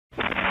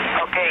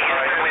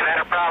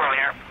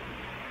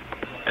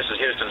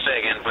Houston, say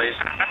again, please.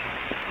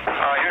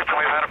 Houston,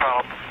 we've had a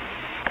problem.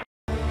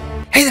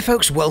 Hey there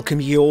folks,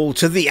 welcome you all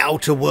to the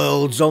Outer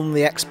Worlds on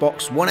the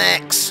Xbox One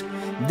X.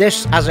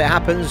 This, as it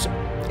happens,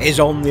 is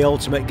on the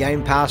Ultimate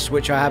Game Pass,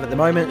 which I have at the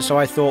moment, so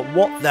I thought,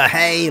 what the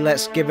hey,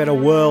 let's give it a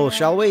whirl,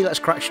 shall we? Let's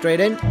crack straight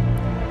in.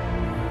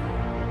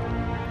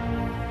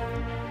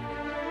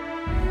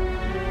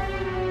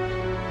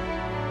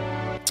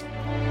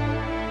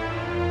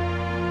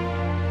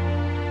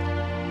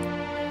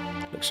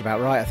 Looks about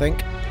right, I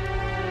think.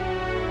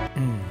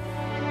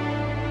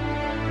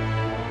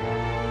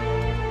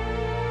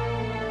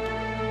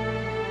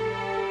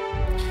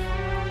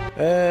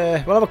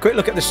 We'll have a quick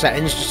look at the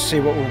settings just to see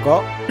what we've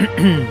got.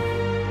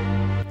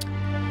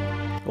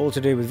 All to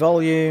do with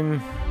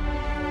volume,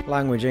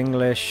 language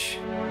English,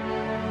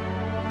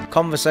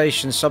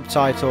 conversation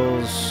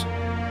subtitles,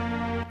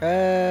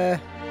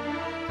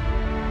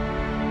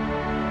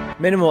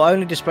 minimal,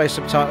 only display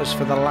subtitles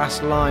for the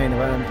last line of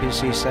what an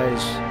NPC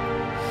says.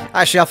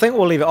 Actually, I think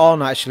we'll leave it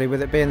on, actually,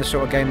 with it being the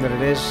sort of game that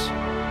it is.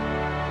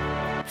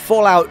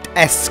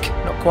 Fallout-esque,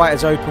 not quite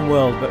as open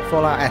world, but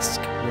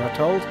Fallout-esque, we are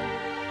told.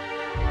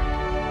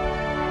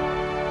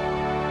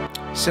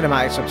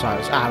 Cinematic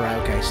subtitles. Ah, right,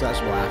 okay, so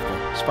that's what I have to.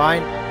 It's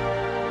fine.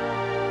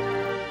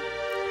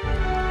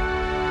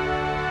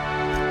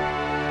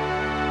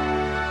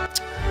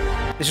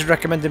 This is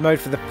recommended mode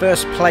for the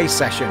first play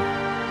session.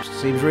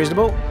 Seems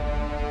reasonable.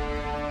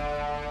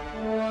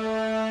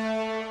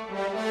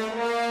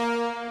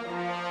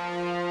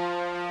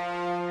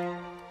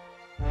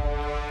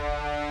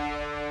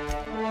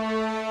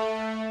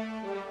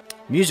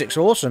 Music's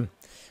awesome.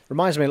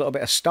 Reminds me a little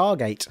bit of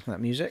Stargate, that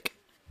music.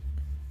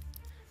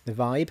 The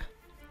vibe.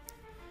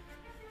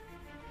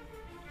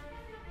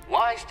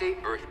 Why stay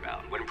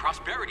earthbound when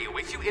prosperity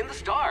awaits you in the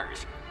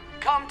stars?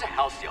 Come to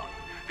Halcyon,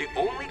 the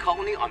only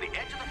colony on the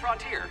edge of the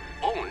frontier,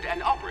 owned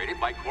and operated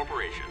by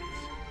corporations.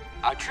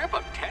 A trip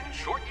of 10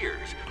 short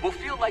years will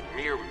feel like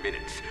mere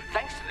minutes,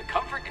 thanks to the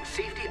comfort and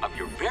safety of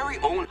your very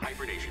own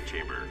hibernation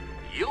chamber.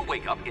 You'll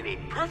wake up in a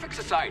perfect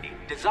society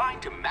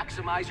designed to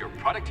maximize your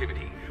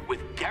productivity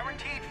with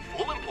guaranteed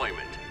full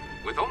employment.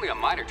 With only a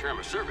minor term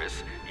of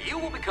service, you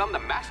will become the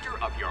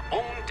master of your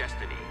own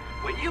destiny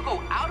when you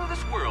go out of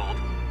this world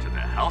to the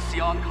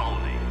Halcyon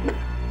colony.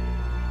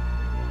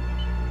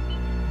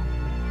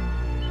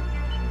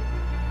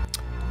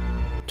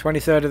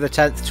 23rd of the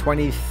 10th,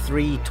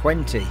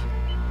 2320.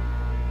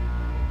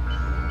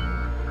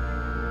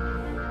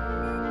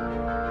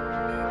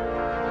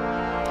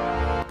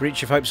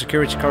 Breach of Hope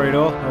security corridor.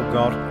 Oh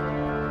god.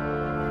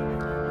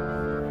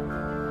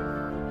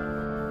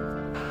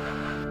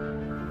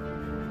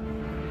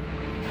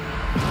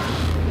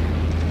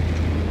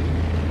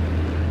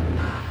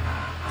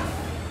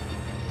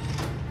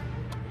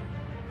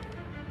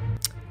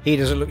 He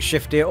doesn't look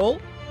shifty at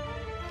all.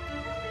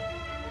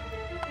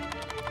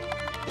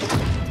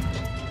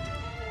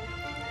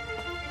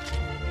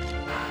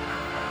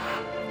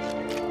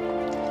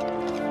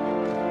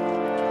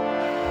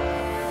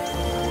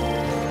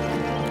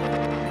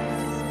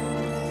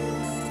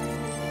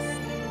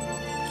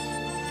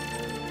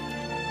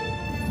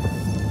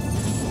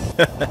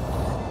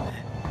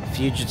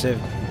 Fugitive.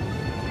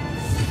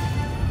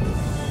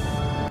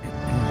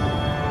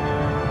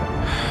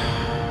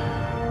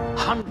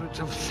 Hundreds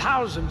of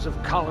thousands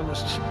of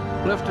colonists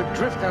left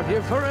adrift out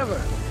here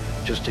forever,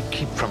 just to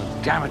keep from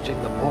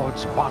damaging the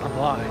board's bottom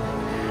line.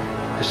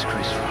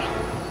 Disgraceful.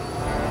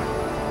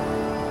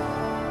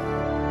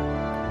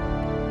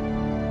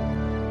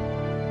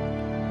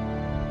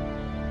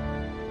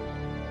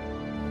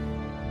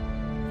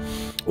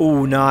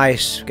 Oh,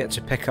 nice. Get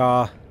to pick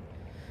our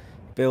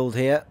build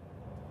here.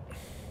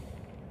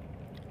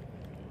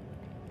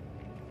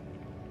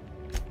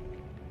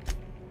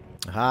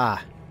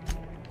 Aha.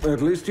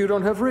 At least you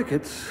don't have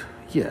rickets.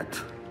 Yet.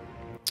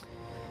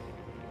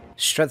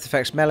 Strength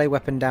affects melee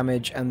weapon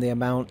damage and the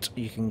amount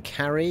you can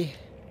carry.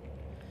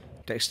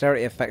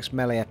 Dexterity affects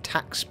melee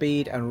attack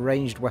speed and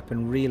ranged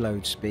weapon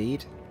reload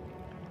speed.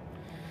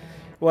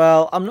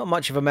 Well, I'm not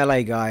much of a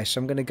melee guy, so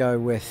I'm going to go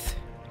with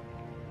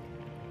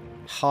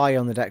high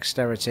on the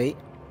dexterity.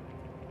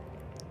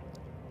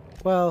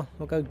 Well,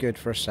 we'll go good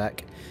for a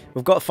sec.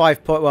 We've got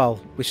 5 points. Well,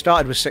 we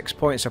started with 6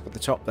 points up at the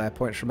top there.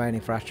 Points remaining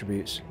for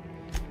attributes.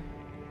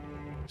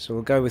 So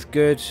we'll go with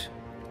good.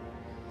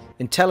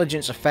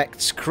 Intelligence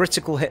affects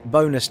critical hit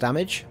bonus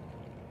damage.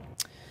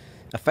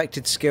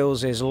 Affected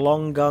skills is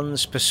long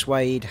guns,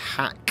 persuade,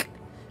 hack,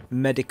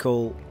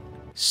 medical,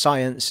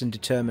 science and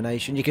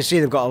determination. You can see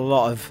they've got a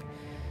lot of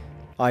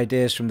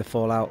ideas from the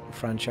Fallout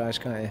franchise,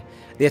 can't you?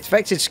 The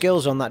affected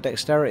skills on that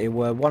dexterity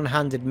were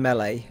one-handed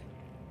melee,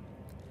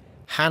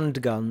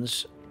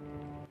 handguns,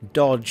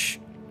 dodge,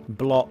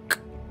 block,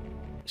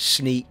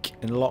 sneak,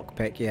 and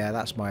lockpick. Yeah,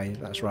 that's my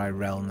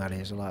realm. That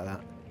is, I like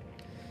that.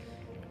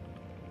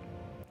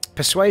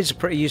 Persuade's a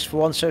pretty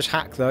useful one. So is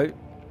hack, though.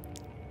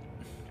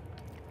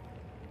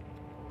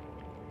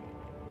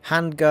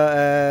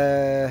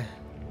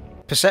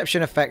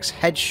 Perception affects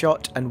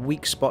headshot and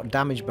weak spot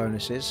damage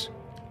bonuses.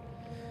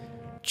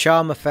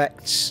 Charm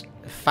affects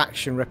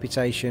faction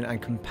reputation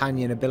and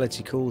companion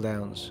ability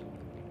cooldowns.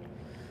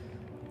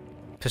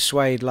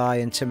 Persuade, lie,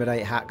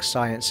 intimidate, hack,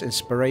 science,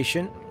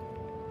 inspiration.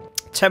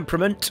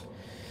 Temperament.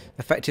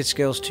 Affected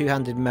skills,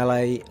 two-handed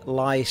melee,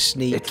 lie,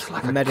 sneak,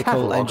 like a medical,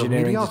 catalogue of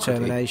engineering, mediocrity.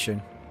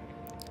 determination.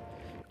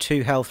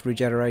 2 health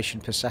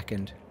regeneration per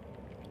second.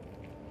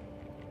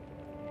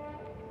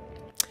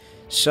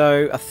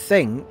 So I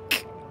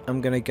think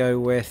I'm going to go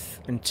with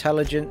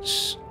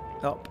intelligence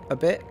up a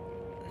bit.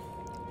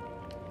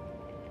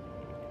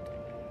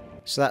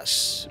 So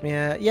that's,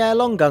 yeah,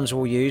 long guns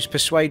we'll use,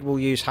 persuade we'll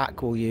use,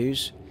 hack we'll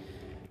use.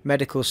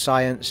 Medical,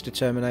 science,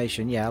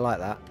 determination, yeah, I like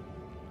that.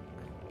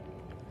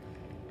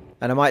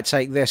 And I might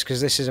take this because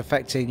this is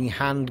affecting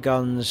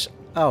handguns.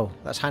 Oh,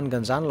 that's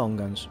handguns and long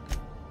guns.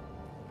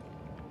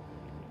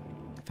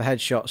 For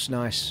headshots,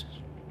 nice.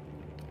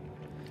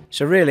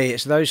 So really,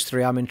 it's those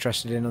 3 I'm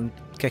interested in on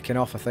kicking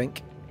off, I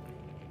think.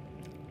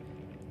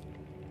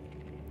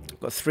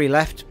 Got 3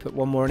 left, put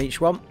 1 more in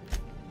each one.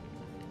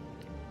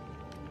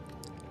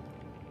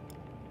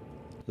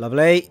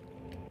 Lovely.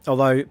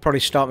 Although,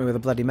 probably start me with a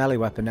bloody melee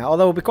weapon now.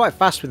 Although we'll be quite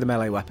fast with the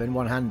melee weapon,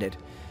 one-handed.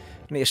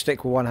 I need to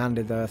stick with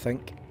one-handed though, I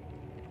think.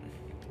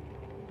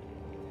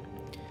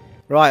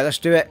 Right, let's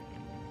do it.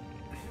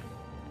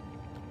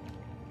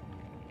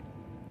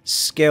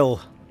 Skill.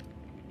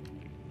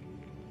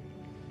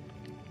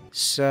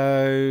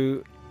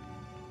 So,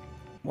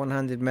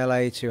 one-handed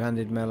melee,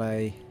 two-handed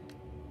melee.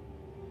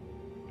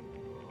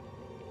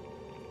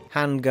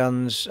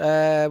 Handguns.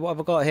 What have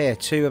I got here?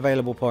 2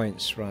 available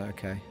points. Right,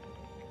 okay.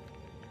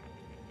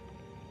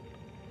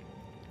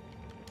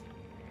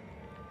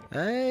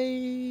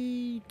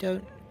 I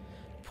don't...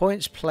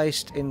 Points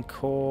placed in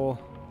core...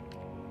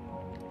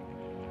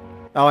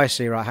 Oh, I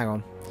see. Right, hang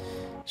on.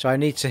 So I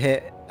need to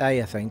hit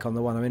A, I think, on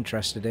the one I'm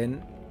interested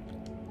in.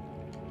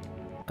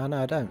 Oh,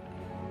 no, I don't.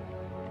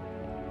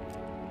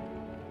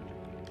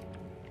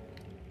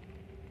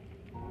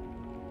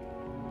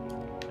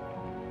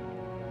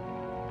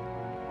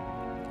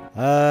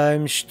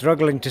 I'm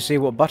struggling to see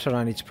what button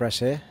I need to press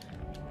here.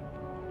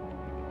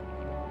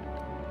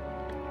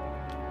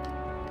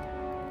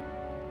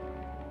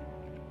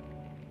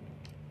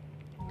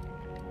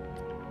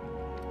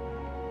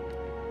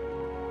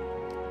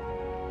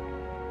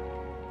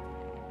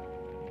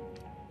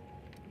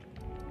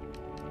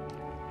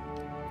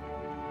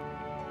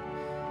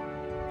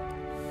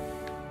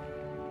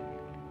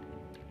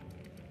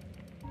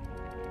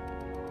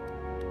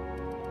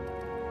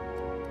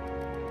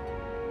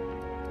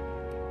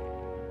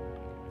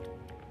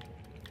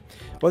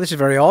 Well, this is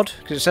very odd,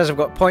 because it says I've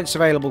got points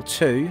available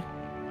too,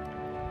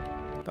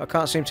 but I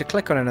can't seem to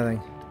click on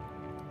anything.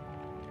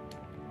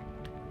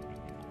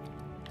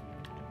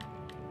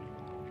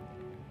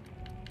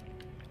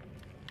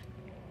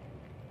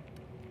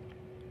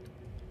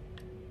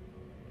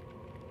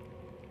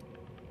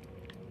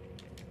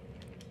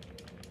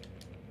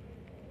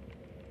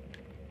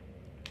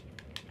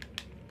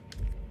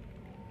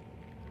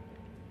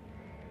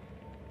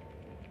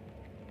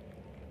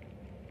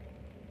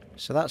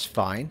 So that's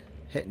fine.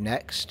 Hit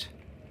next.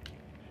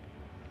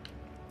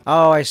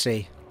 Oh, I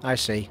see. I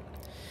see.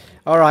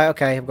 Alright,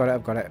 okay, I've got it,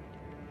 I've got it.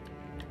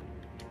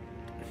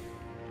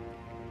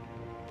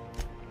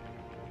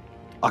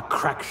 A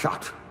crack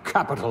shot.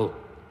 Capital.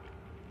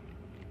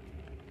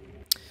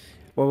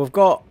 Well, we've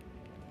got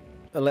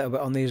a little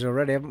bit on these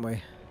already, haven't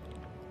we?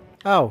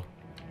 Oh.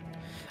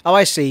 Oh,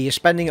 I see. You're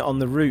spending it on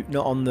the route,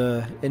 not on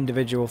the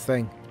individual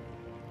thing.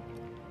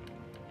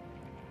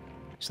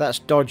 So that's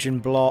dodge and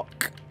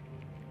block.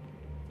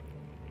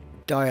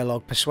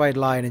 Dialogue, persuade,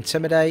 lie, and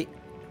intimidate.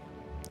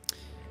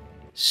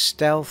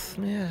 Stealth,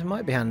 yeah, it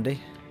might be handy.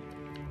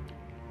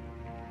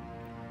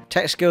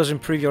 Tech skills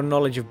improve your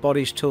knowledge of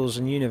bodies, tools,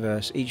 and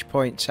universe. Each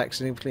point tech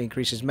significantly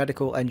increases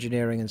medical,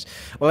 engineering, and...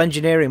 Well,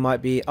 engineering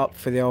might be up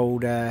for the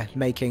old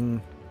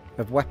making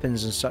of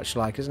weapons and such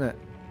like, isn't it?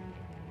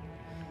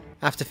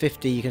 After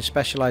 50, you can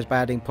specialise by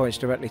adding points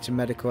directly to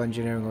medical,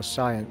 engineering, or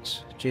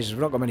science. Jesus,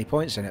 we've not got many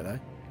points in it, though.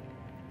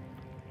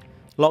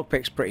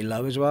 Lockpick's pretty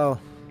low as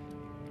well.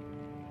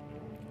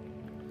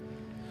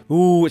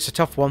 Ooh, it's a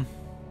tough one.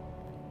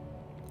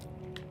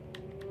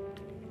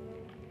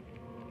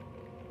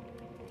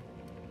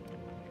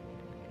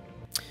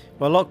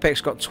 Well,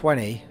 lockpick's got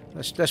 20.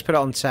 Let's put it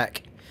on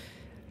tech.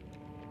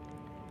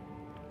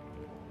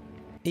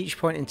 Each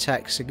point in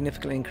tech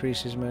significantly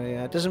increases my...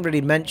 it doesn't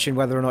really mention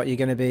whether or not you're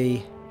going to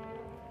be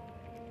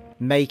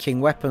making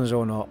weapons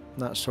or not,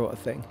 that sort of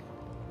thing.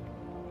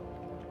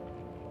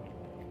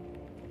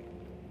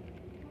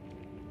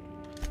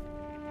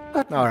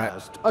 Alright,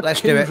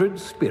 let's do it.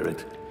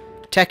 Spirit.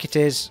 Tech it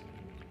is.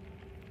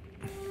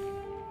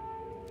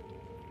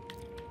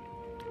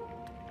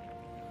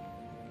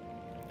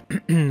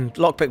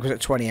 Lockpick was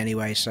at 20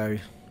 anyway, so...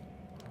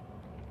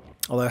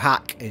 Although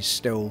hack is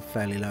still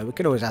fairly low. We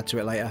can always add to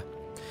it later.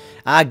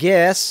 I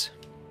guess.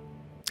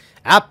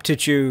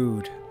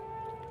 Aptitude.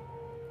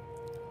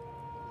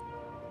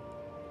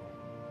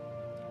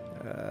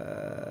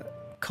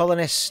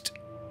 Colonist.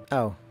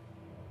 Oh.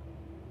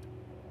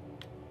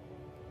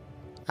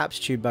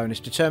 Aptitude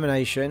bonus.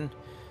 Determination.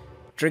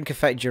 Drink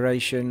effect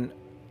duration.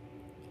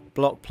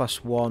 Block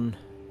 +1.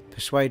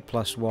 Persuade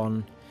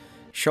 +1.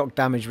 Shock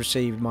damage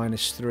received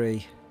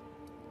 -3.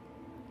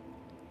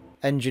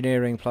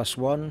 Engineering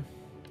 +1.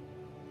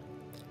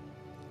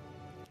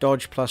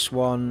 Dodge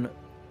 +1.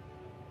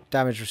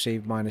 Damage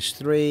received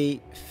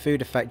 -3.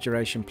 Food effect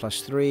duration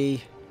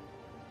 +3.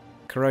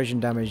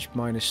 Corrosion damage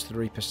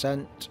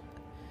 -3%.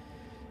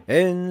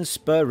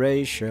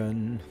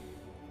 Inspiration.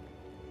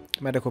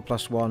 Medical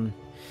 +1.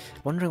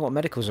 Wondering what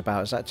medical's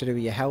about. Is that to do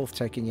with your health,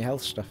 taking your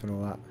health stuff and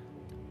all that?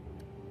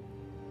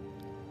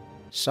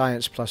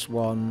 Science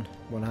 +1.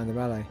 One-handed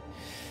melee.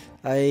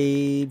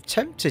 I'm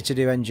tempted to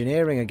do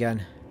engineering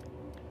again.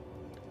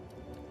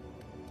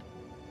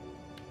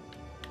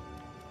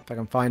 If I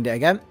can find it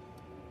again.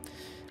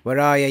 Where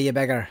are you, you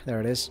beggar? There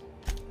it is.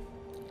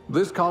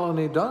 This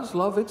colony does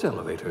love its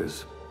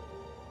elevators.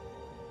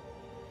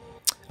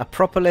 A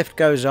proper lift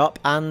goes up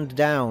and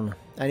down.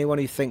 Anyone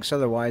who thinks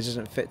otherwise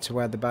isn't fit to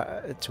wear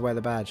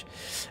the badge.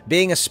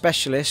 Being a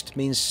specialist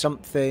means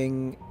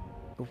something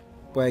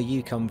where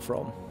you come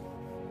from.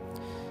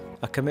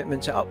 A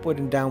commitment to upward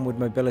and downward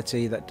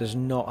mobility that does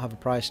not have a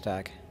price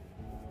tag.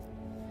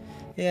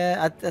 Yeah,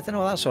 I don't know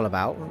what that's all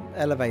about.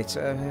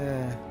 Elevator.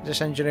 Yeah.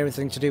 Just engineering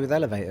thing to do with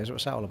elevators.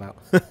 What's that all about?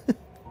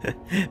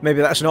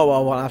 Maybe that's not what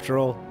I want after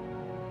all.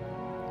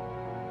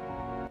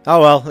 Oh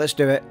well, let's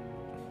do it.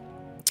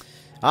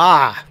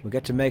 Ah, we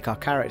get to make our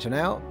character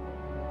now.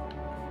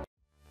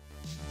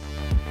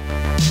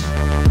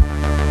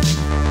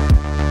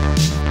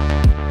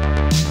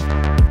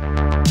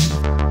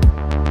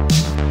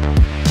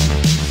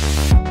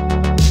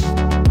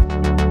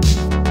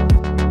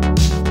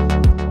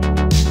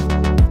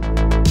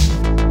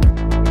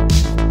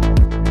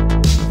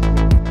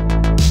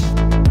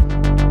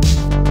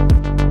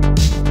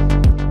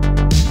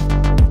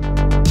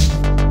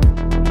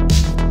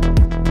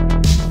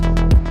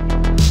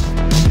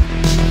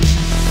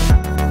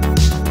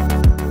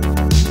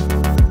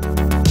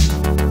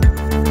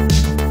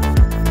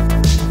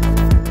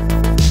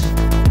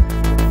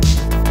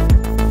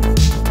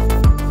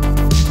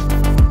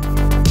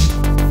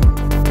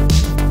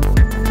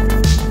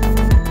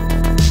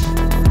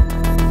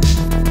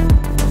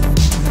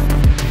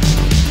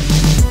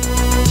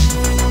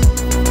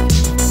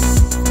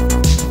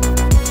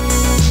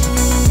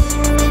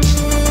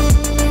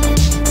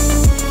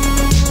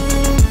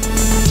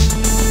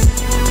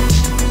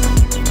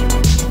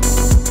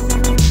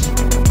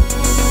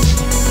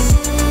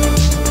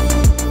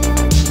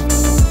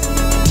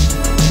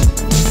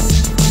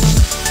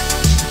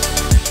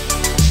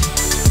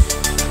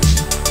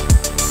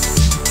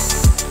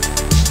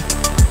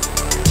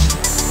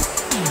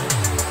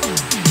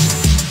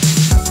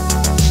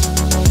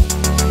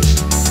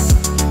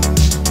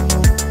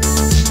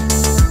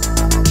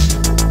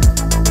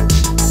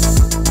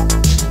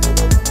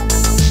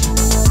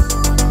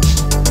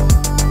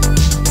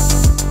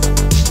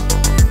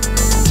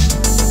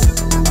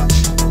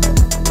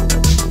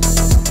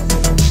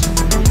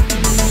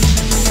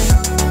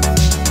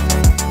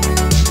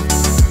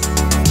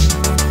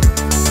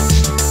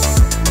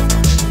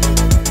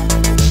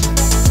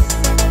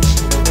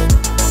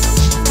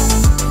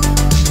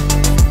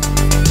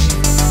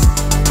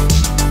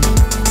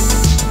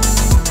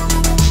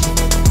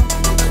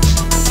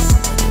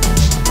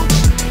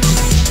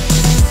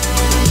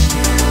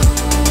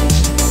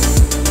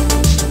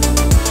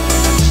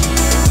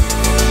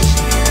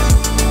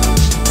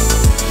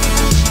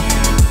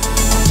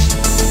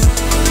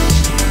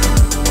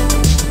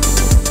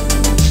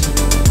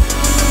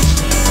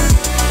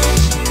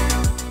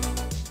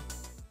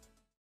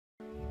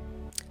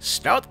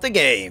 Start the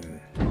game.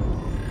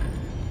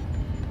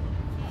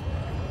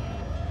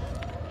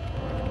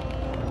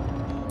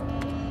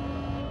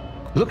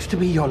 Looks to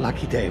be your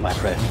lucky day, my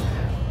friend.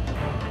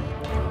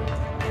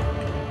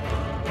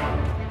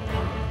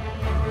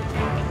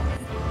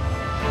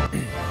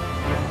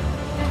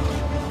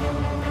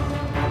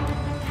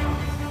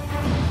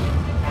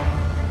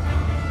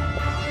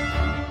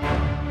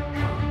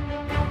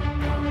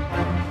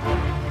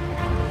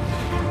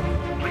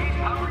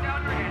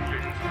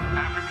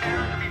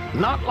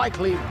 Not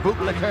likely,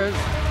 bootlickers.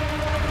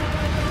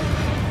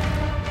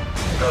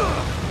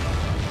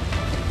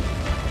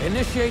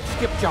 Initiate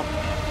skip jump.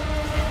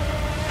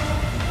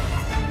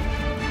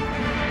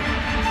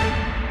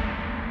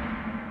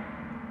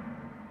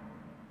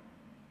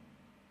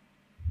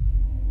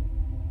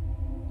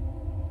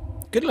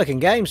 Good looking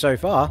game so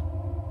far.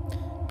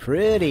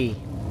 Pretty.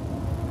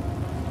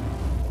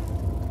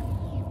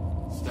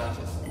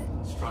 Status.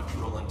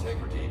 Structural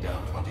integrity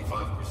down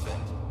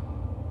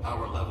 25%.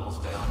 Power levels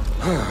down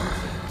 9%.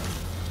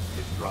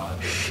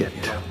 Shit.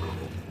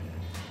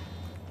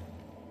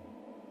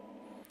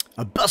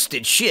 A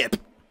busted ship?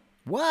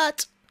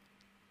 What?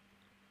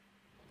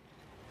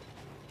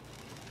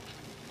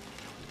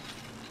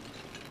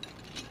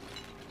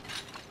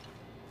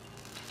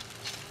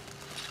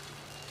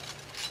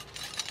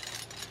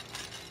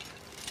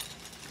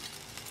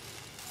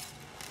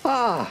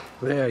 Ah,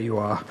 there you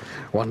are.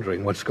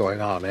 Wondering what's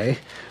going on, eh?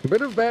 A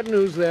bit of bad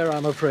news there,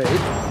 I'm afraid.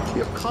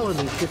 Your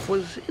colony ship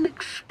was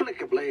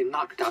inexplicably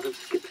knocked out of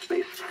skip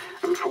space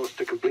and forced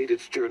to complete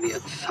its journey at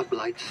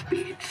sublight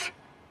speeds.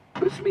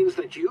 This means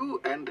that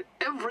you and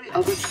every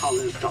other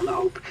colonist on the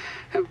Hope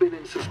have been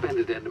in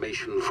suspended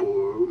animation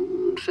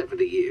for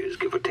 70 years,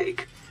 give or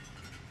take.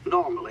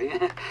 Normally,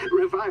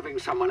 reviving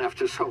someone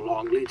after so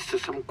long leads to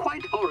some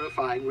quite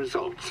horrifying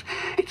results.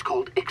 It's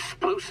called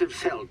explosive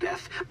cell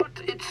death, but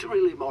it's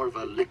really more of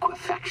a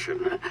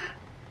liquefaction.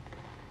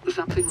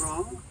 Something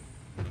wrong?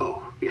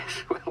 Oh,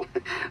 yes, well,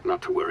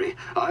 not to worry.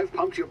 I've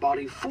pumped your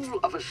body full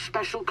of a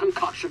special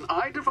concoction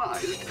I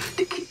devised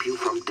to keep you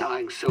from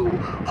dying so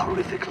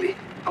horrifically.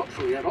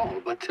 Hopefully at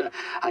all, but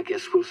I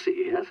guess we'll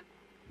see, yes?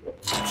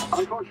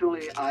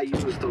 Unfortunately, I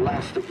used the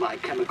last of my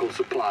chemical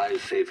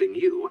supplies saving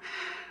you.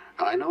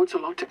 I know it's a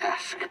lot to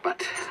ask,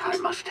 but I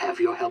must have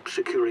your help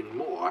securing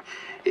more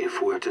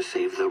if we're to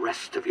save the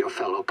rest of your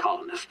fellow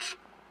colonists.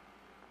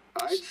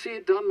 I'd see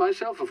it done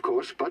myself, of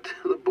course, but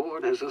the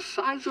board has a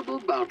sizable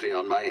bounty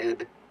on my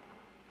head.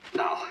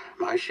 Now,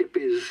 my ship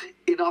is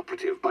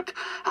inoperative, but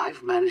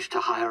I've managed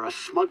to hire a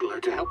smuggler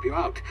to help you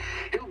out.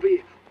 He'll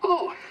be...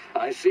 Oh,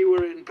 I see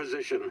we're in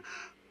position.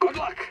 Good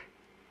luck!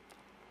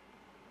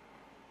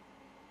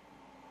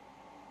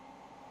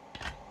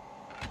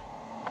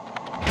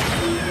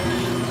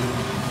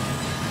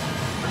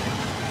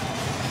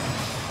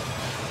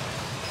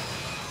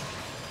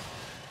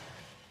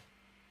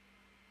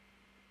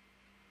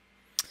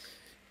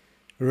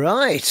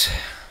 Right.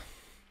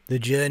 The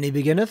journey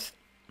beginneth.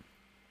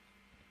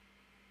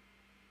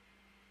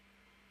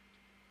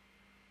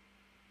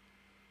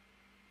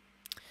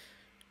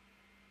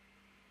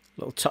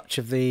 Little touch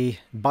of the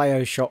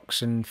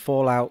Bioshocks and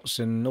Fallouts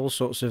and all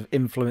sorts of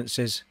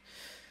influences.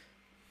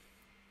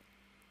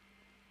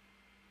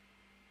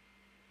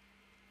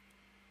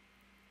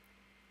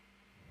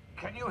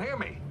 Can you hear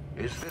me?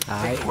 Is this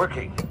Aye. thing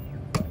working?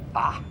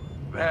 Ah,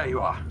 there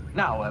you are.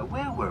 Now,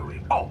 where were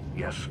we? Oh,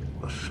 yes,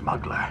 the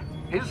smuggler.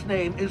 His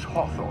name is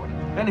Hawthorne,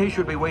 and he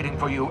should be waiting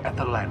for you at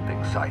the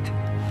landing site.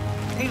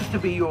 He's to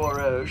be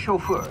your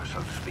chauffeur,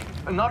 so to speak.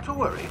 Not to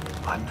worry.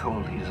 I'm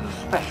told he's a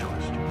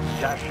specialist.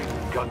 Dashing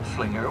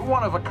gunslinger,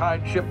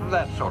 one-of-a-kind ship,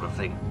 that sort of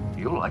thing.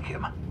 You'll like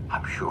him,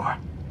 I'm sure.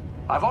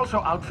 I've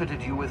also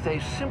outfitted you with a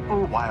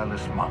simple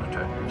wireless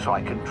monitor, so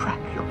I can track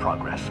your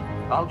progress.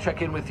 I'll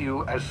check in with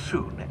you as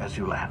soon as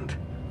you land.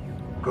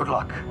 Good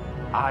luck.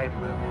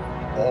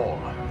 All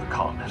the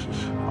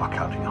colonists are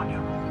counting on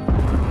you.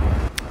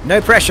 No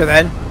pressure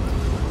then.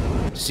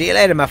 See you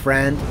later, my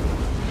friend.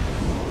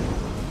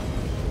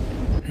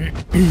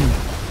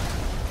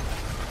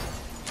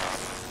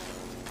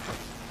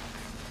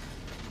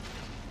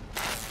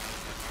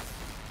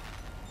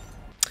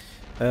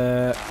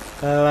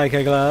 Like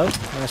a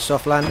glove. Nice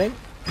soft landing.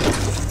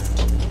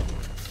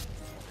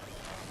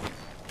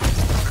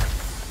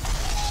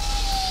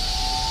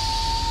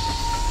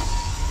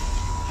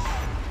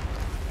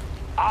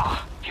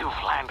 Ah,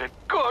 you've landed.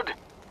 Good.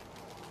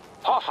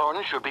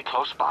 Hawthorne should be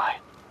close by.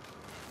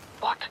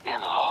 What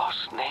in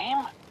law's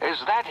name? Is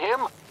that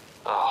him?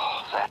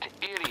 Oh, that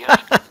idiot.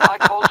 I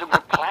told him to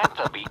plant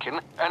the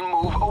beacon and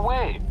move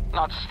away,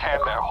 not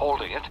stand there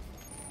holding it.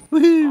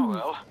 Woohoo! Oh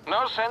well,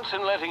 no sense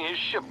in letting his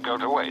ship go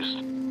to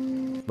waste.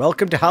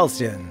 Welcome to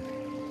Halcyon.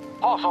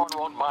 Hawthorne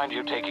won't mind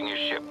you taking his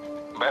ship.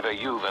 Better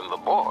you than the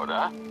board,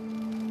 huh?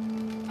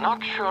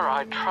 Not sure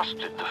I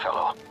trusted the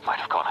fellow. Might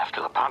have gone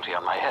after the bounty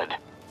on my head.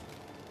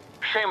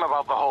 Shame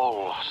about the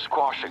whole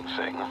squashing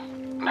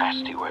thing.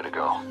 Nasty way to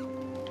go.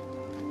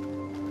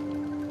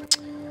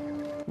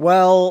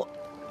 Well,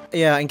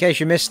 yeah, in case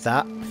you missed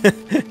that,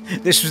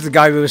 this was the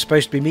guy we were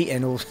supposed to be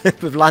meeting, or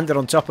we've landed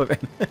on top of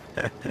him.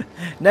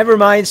 Never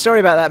mind,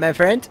 sorry about that, my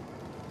friend.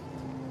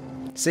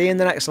 See you in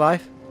the next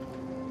life.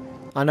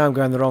 I know I'm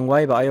going the wrong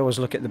way, but I always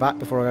look at the back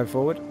before I go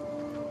forward.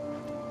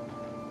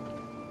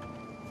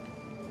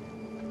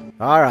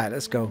 Alright,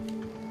 let's go.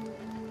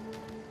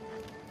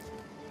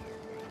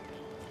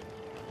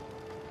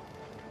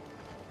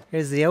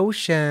 Here's the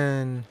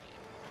ocean.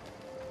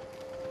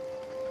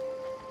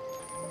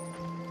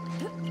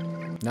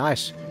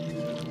 Nice.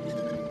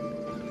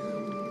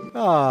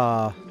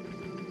 Ah.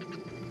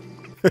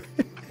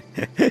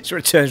 So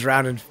it turns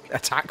around and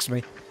attacks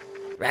me.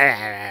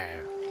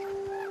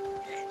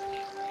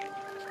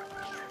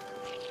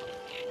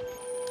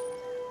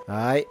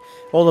 Alright.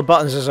 All the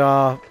buttons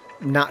are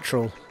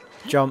natural.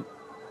 Jump,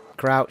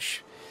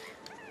 crouch,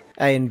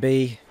 A and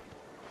B.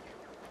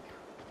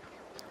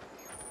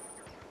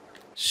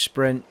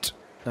 Sprint.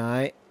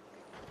 Alright.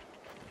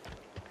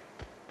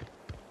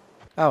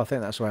 Oh, I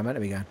think that's where I'm meant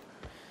to be going.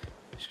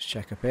 Let's just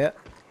check up here.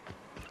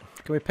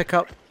 Can we pick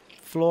up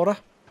Flora?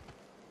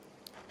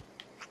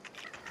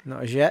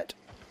 Not as yet.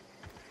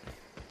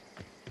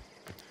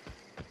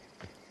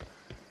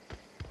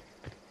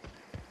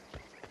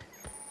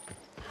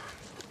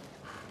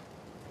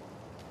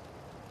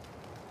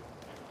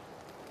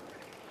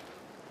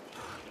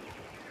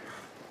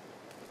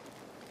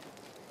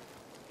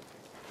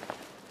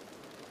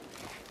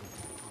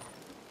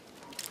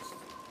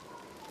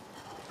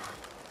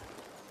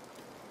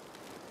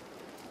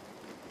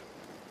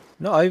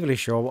 Not overly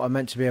sure what I'm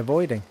meant to be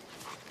avoiding.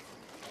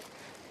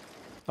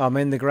 Oh, I'm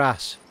in the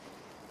grass.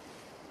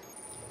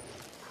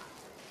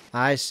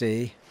 I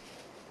see.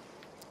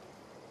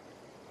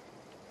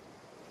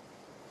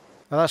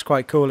 Oh, that's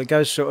quite cool. It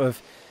goes sort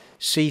of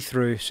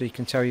see-through, so you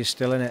can tell you're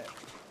still in it.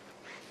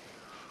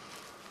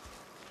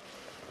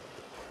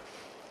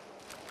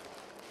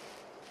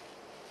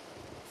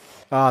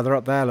 Ah, they're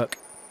up there, look.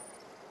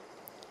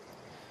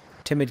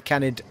 Timid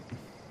Canid.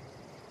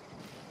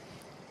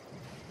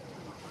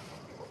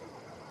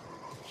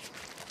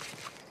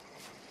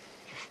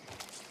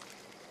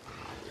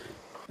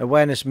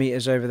 Awareness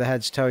meters over the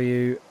heads tell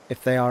you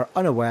if they are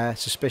unaware,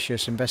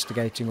 suspicious,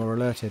 investigating or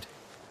alerted.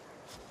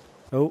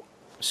 Oh,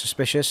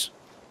 suspicious.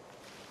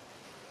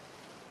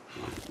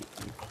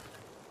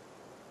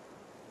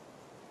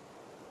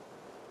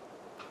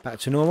 Back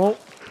to normal.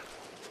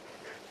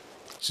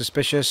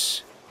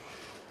 Suspicious.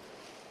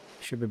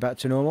 Should be back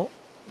to normal.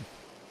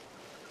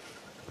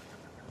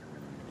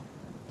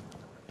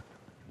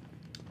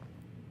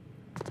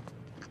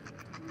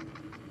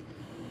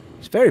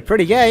 It's a very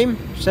pretty game.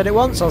 Said it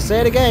once, I'll say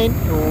it again.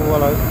 Oh,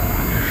 hello.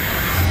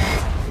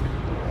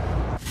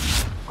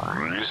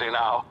 You see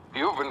now,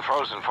 you've been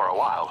frozen for a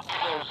while.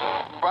 There's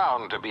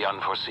bound to be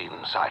unforeseen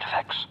side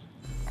effects.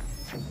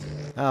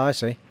 Oh, I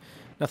see.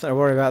 Nothing to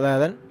worry about there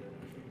then.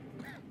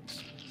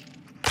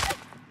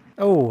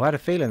 Oh, I had a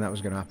feeling that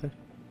was going to happen.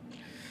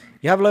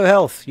 You have low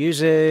health. Use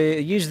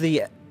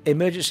the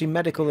emergency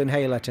medical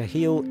inhaler to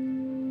heal.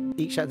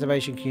 Each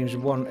activation consumes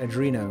 1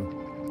 adreno.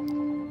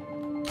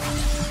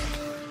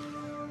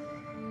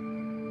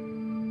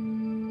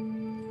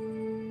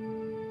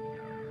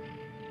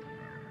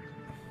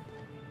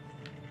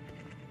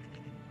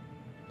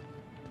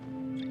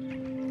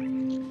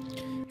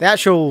 The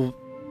actual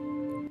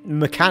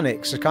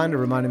mechanics are kind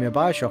of reminding me of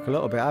Bioshock a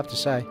little bit, I have to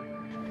say.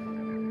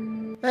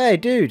 Hey,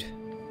 dude.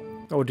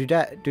 Or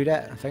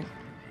dudette, I think.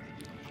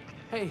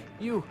 Hey,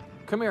 you.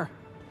 Come here.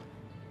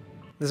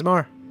 There's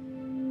more.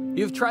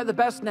 You've tried the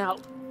best now.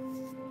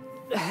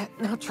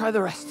 Now try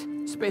the rest.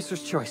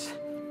 Spacer's choice.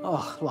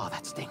 Oh, law,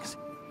 that stings.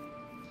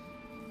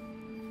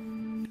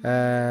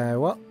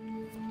 What?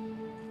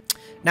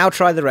 Now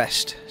try the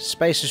rest.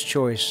 Spacer's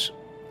choice.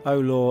 Oh,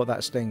 law,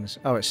 that stings.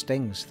 Oh, it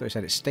stings. I thought it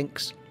said it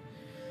stinks.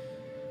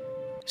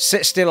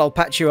 Sit still, I'll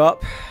patch you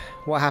up.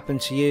 What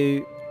happened to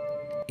you?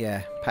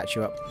 Yeah, patch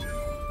you up.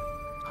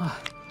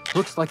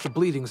 Looks like the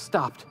bleeding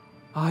stopped.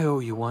 I owe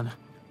you one.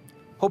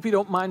 Hope you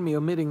don't mind me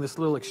omitting this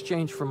little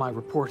exchange from my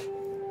report.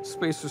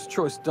 Spacer's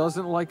Choice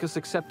doesn't like us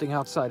accepting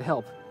outside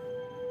help.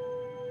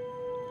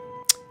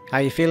 How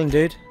you feeling,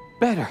 dude?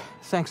 Better,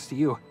 thanks to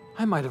you.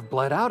 I might have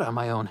bled out on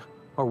my own.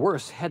 Or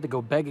worse, had to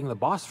go begging the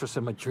boss for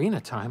some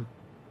Adrena time.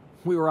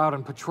 We were out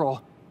on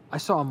patrol. I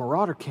saw a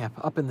marauder camp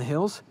up in the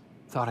hills.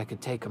 Thought I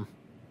could take him.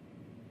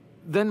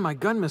 Then my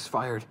gun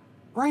misfired.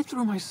 Right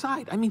through my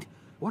side. I mean,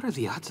 what are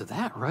the odds of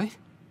that, right?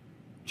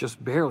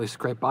 Just barely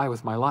scraped by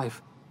with my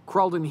life.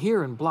 Crawled in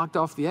here and blocked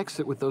off the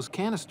exit with those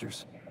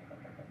canisters.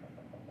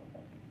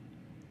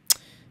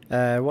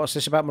 What's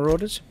this about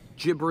marauders?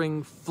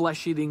 Gibbering,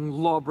 flesh-eating,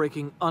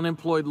 law-breaking,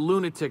 unemployed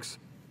lunatics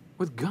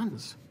with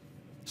guns.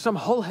 Some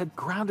hull had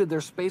grounded their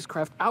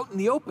spacecraft out in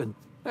the open.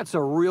 That's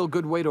a real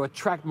good way to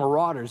attract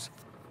marauders.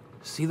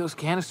 See those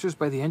canisters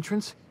by the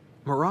entrance?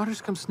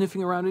 Marauders come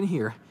sniffing around in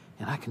here,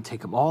 and I can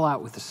take them all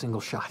out with a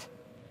single shot.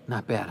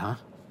 Not bad, huh?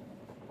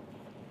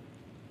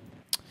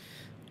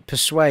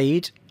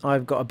 Persuade.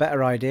 I've got a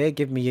better idea.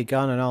 Give me your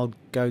gun and I'll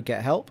go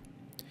get help.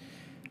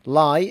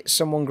 Lie.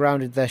 Someone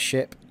grounded their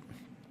ship.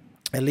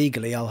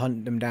 Illegally, I'll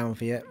hunt them down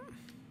for you.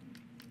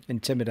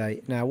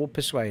 Intimidate. Now, we'll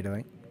persuade, I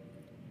think.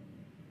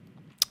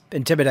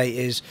 Intimidate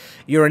is,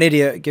 you're an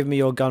idiot, give me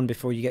your gun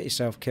before you get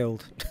yourself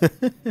killed.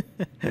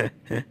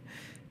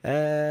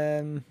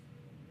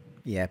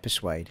 Yeah,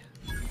 persuade.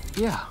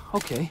 Yeah,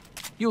 okay.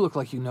 You look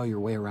like you know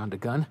your way around a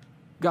gun.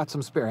 Got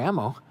some spare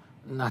ammo,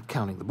 not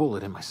counting the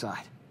bullet in my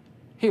side.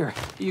 Here,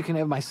 you can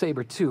have my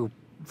saber too,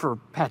 for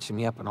patching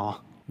me up and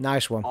all.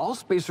 Nice one. All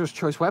Spacer's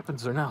Choice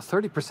weapons are now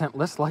 30%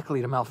 less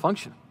likely to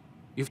malfunction.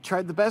 You've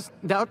tried the best,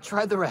 now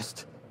try the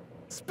rest.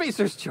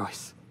 Spacer's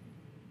Choice.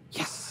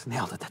 Yes,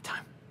 nailed it that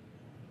time.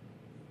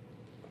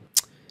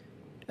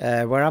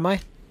 Where am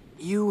I?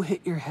 You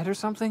hit your head or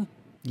something?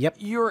 Yep.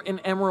 You're in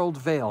Emerald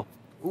Vale.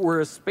 We're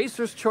a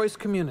Spacer's Choice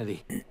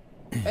community.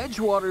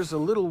 Edgewater's a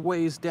little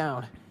ways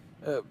down.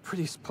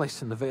 Prettiest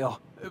place in the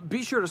Vale.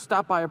 Be sure to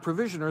stop by a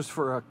provisioner's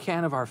for a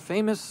can of our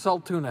famous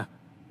salt tuna.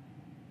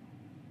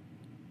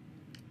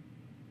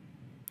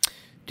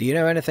 Do you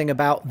know anything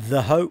about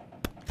the Hope?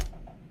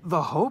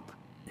 The Hope?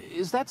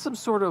 Is that some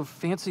sort of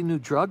fancy new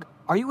drug?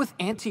 Are you with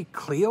Auntie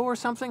Cleo or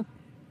something?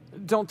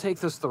 Don't take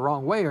this the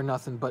wrong way or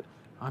nothing, but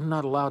I'm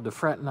not allowed to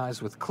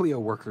fraternize with Cleo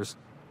workers.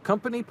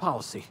 Company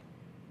policy.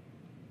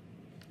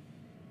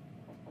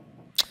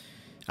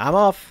 I'm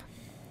off.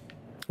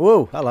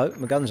 Whoa, hello,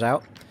 my gun's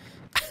out.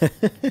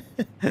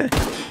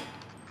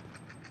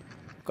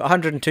 Got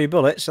 102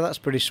 bullets, so that's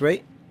pretty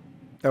sweet.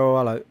 Oh,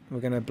 hello. We're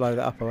going to blow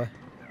that up away.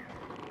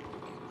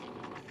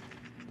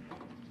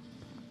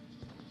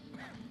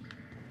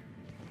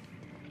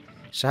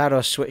 So how do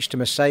I switch to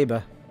my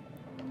saber?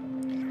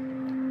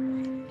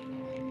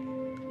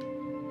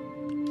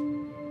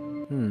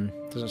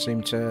 Doesn't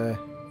seem to...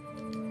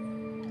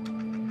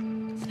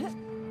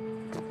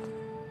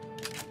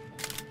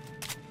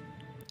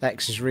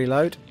 X is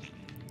reload.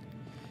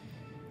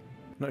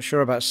 Not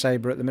sure about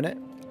saber at the minute.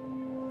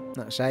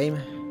 That's aim.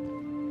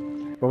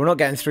 Well, we're not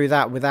getting through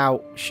that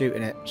without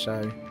shooting it,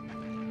 so...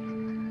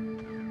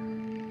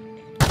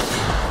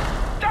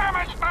 Damn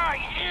it, my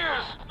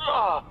ears!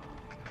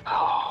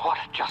 Oh, what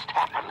just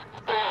happened?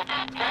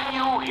 Can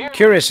you hear?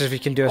 Curious if you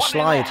can do a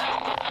slide.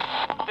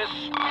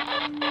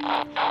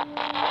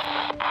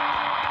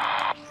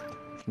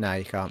 No,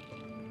 you can't.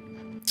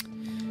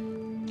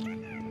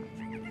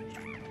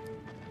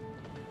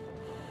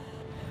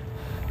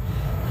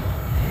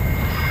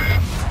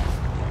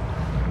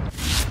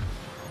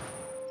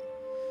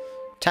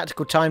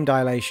 Tactical time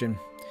dilation.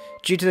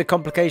 Due to the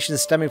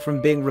complications stemming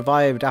from being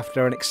revived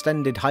after an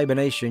extended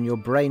hibernation, your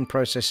brain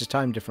processes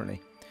time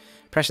differently.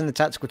 Pressing the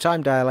tactical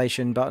time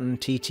dilation button,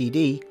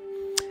 TTD,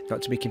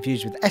 not to be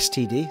confused with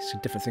STD, it's a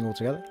different thing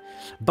altogether,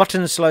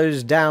 button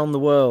slows down the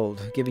world,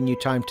 giving you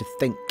time to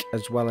think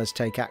as well as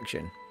take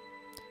action.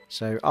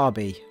 So,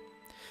 RB.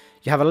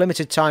 You have a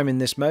limited time in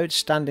this mode.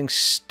 Standing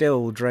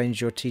still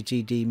drains your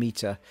TTD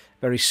meter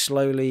very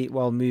slowly,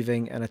 while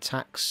moving and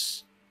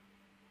attacks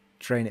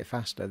drain it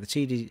faster. The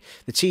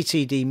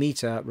TTD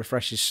meter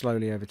refreshes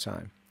slowly over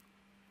time.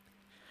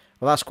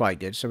 Well, that's quite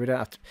good, so we don't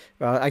have to...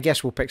 Well, I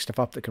guess we'll pick stuff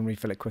up that can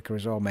refill it quicker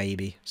as well,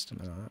 maybe.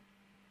 Something like that.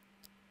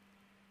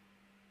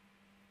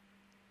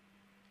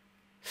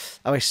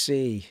 Oh, I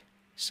see.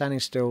 Standing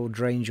still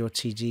drains your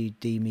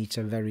TTD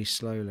meter very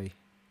slowly.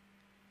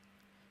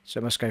 So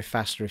it must go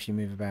faster if you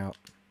move about.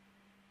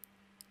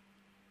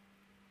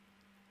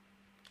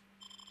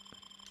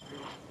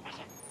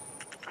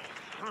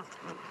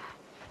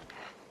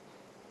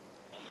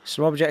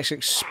 Some objects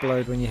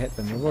explode when you hit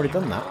them. We've already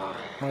done that.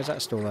 Why is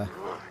that still there?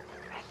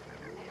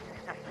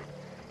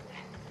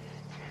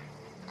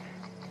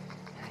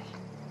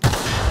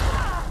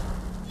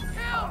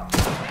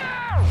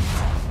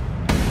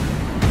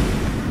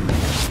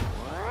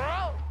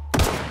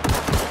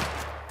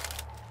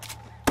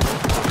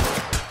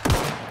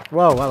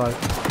 Whoa, hello.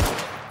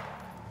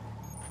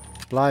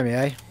 Blimey,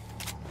 eh?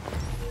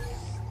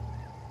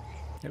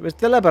 It was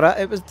deliberate,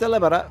 it was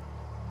deliberate.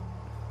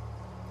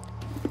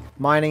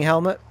 Mining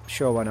helmet?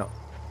 Sure, why not?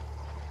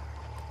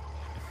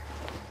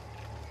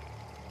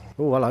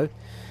 Oh, hello.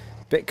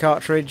 Bit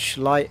cartridge,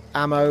 light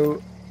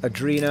ammo,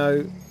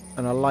 adreno,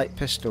 and a light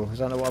pistol. Is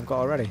that not what I've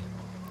got already?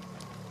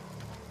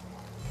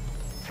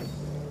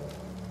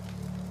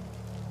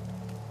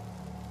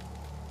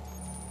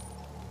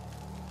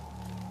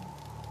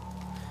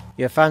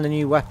 Yeah, found a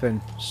new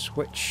weapon.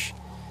 Switch.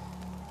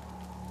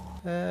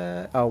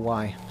 Oh,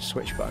 Y.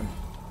 Switch button.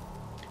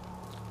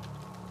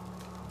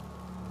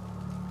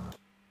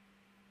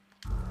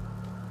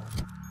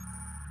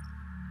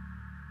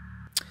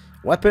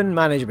 Weapon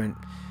management.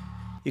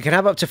 You can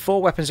have up to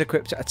 4 weapons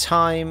equipped at a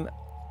time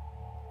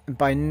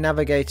by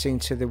navigating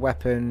to the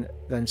weapon,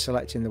 then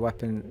selecting the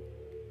weapon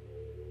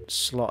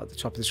slot at the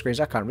top of the screens.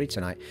 I can't read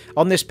tonight.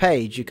 On this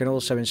page, you can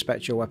also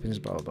inspect your weapons,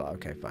 blah, blah, blah.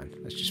 Okay, fine.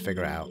 Let's just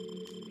figure it out.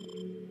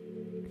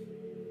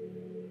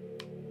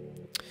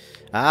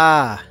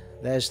 Ah,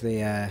 there's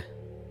the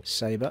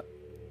saber.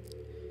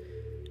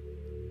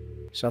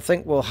 So I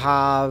think we'll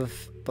have...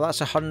 But that's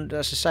 100...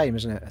 That's the same,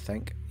 isn't it? I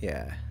think.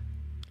 Yeah.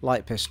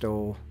 Light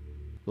pistol.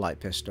 Light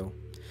pistol.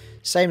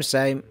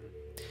 Same.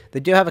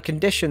 They do have a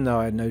condition, though,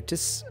 I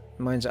notice.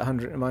 Mine's at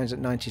 100. Mine's at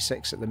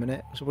 96 at the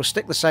minute. So we'll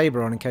stick the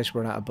saber on in case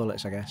we're out of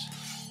bullets, I guess.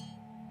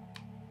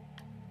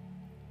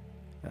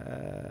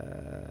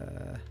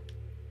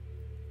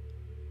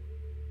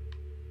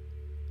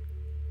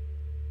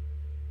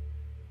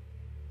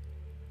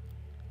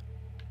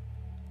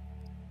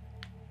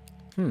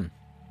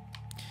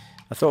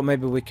 I thought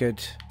maybe we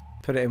could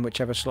put it in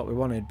whichever slot we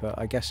wanted, but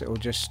I guess it will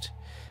just...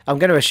 I'm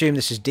going to assume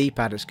this is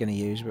D-pad it's going to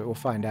use, but we'll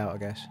find out, I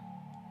guess.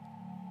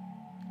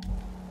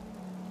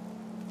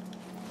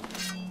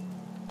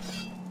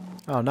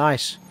 Oh,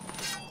 nice.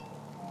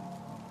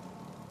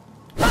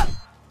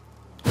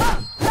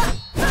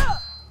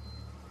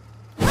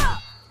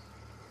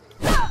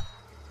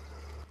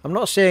 I'm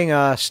not seeing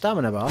a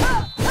stamina bar.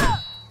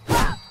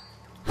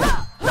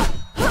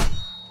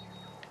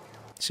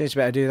 Seems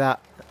better do that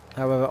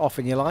however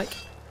often you like.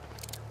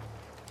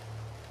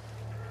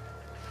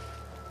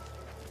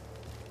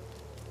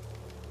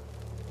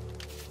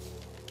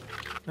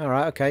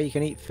 Alright, okay, you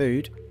can eat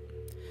food.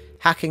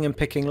 Hacking and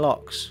picking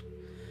locks.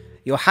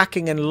 Your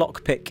hacking and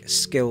lockpick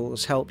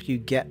skills help you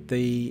get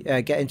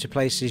into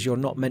places you're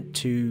not meant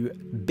to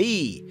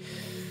be.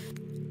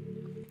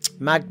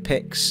 Mag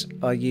picks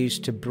are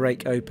used to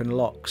break open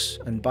locks,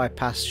 and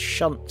bypass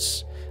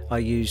shunts are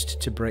used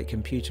to break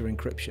computer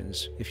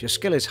encryptions. If your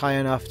skill is high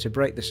enough to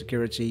break the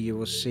security, you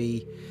will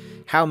see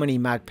how many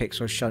mag picks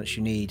or shunts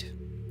you need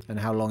and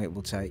how long it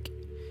will take.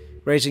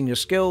 Raising your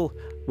skill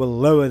will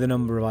lower the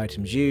number of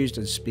items used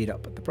and speed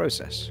up the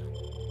process.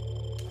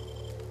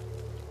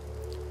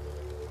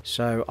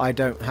 So I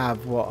don't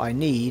have what I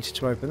need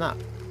to open that.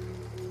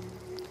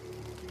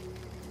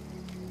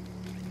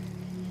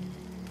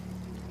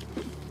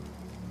 I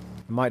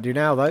might do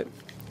now though.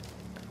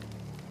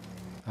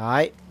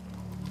 Alright.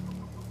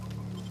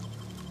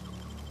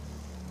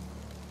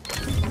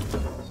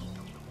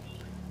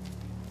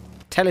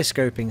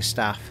 Telescoping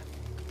staff.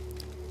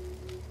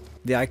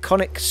 The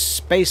iconic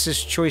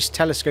Spacer's Choice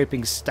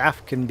telescoping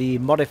staff can be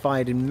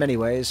modified in many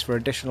ways for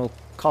additional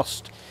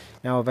cost.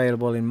 Now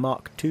available in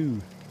Mark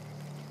II.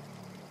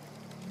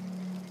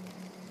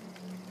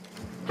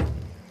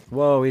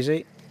 Whoa,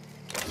 easy.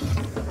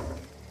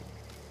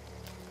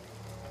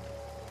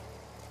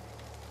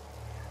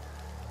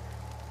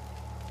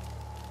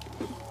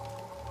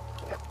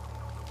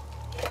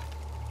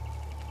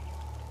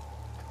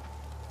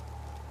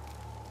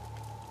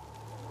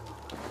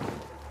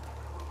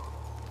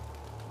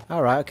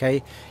 Alright,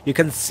 okay. You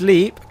can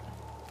sleep,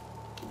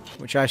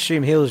 which I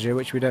assume heals you,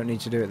 which we don't need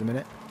to do at the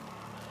minute.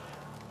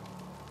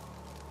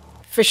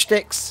 Fish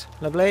sticks,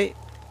 lovely.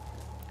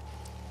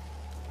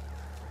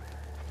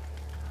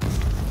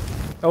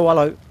 Oh,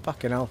 hello.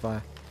 Fucking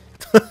hellfire.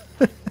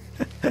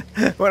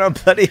 Went on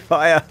bloody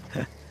fire.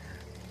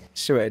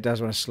 See what it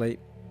does when I sleep.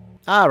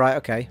 Alright,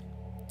 okay.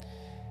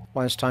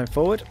 Once time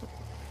forward.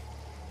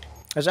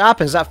 As it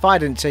happens, that fire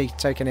didn't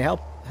take any health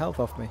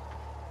off me.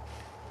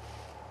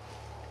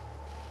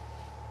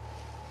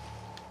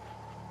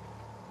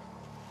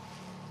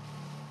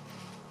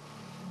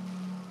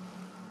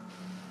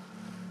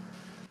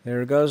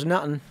 There goes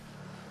nothing.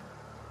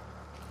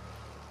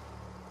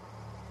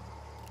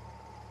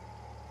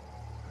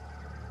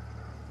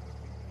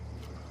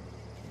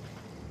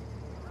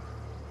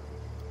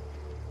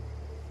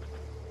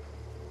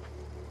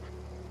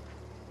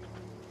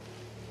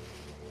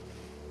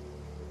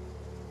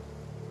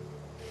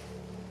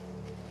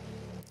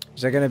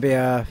 Is there going to be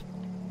a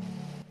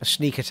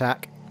sneak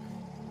attack?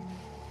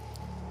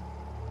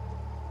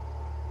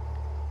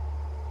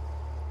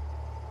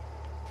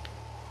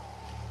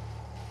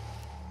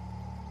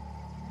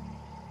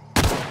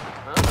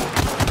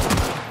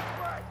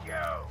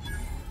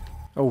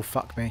 Oh,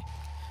 fuck me.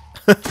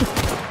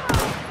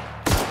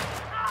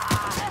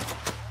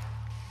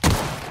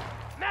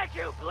 Make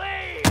you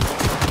bleed!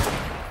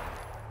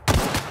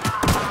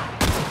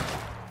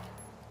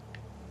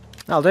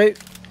 That'll do.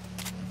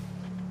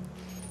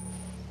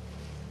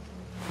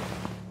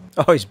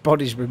 Oh, his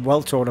body's been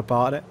well torn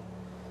apart, it.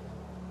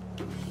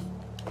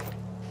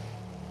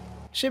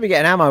 Should be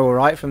getting ammo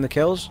alright from the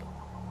kills.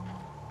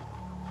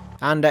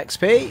 And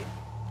XP.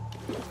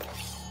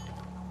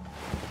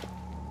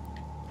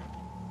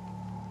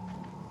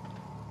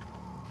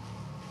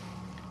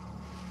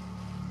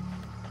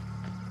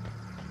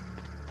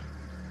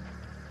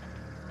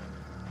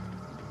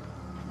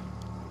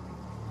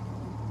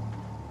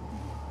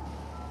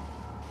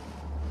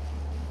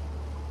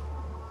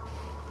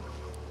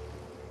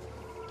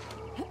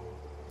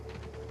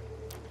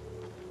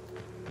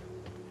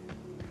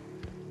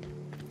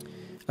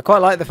 I quite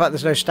like the fact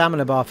there's no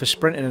stamina bar for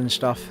sprinting and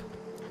stuff.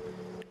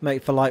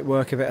 Make for light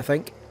work of it, I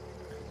think.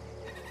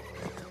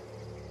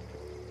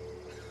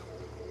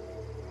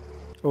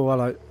 Oh,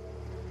 hello.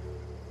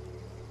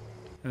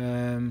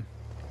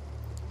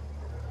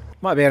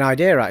 Might be an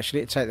idea,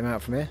 actually, to take them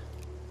out from here.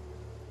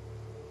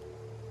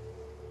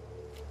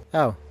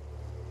 Oh.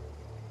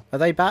 Are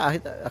they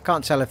bad? I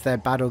can't tell if they're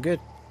bad or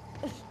good.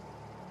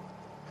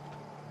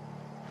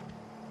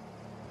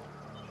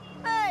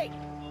 Hey!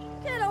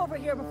 Get over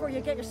here before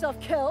you get yourself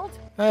killed.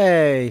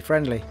 Hey,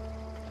 friendly.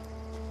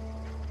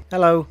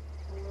 Hello.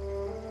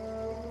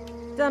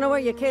 Don't know where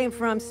you came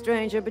from,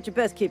 stranger, but you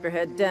best keep your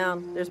head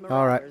down. There's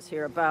marauders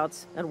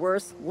hereabouts, and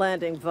worse,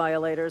 landing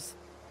violators.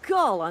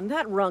 Gall on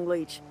that rung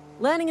leech.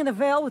 Landing in the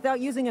Vale without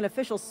using an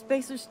official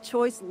Spacer's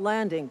Choice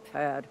landing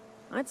pad.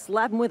 I'd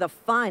slap him with a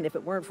fine if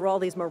it weren't for all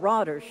these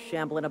marauders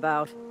shambling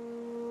about.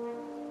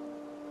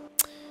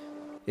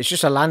 It's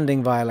just a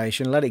landing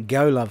violation. Let it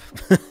go, love.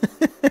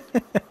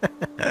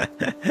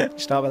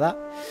 Start with that.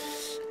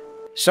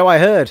 So I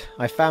heard.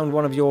 I found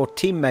one of your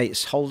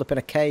teammates holed up in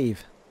a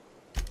cave.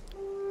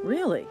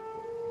 Really?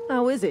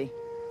 How is he?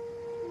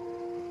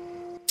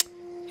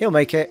 He'll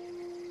make it.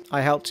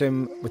 I helped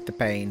him with the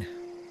pain.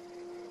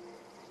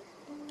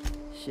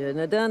 Shouldn't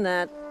have done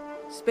that.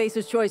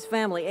 Spacer's Choice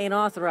family ain't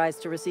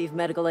authorized to receive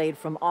medical aid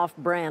from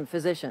off-brand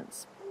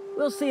physicians.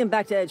 We'll see him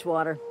back to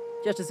Edgewater,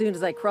 just as soon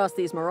as I cross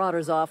these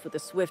marauders off with the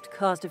swift,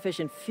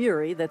 cost-efficient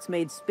fury that's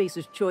made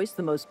Spacer's Choice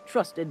the most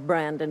trusted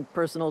brand in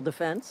personal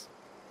defense.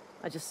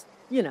 I just,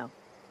 you know,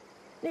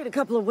 need a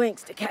couple of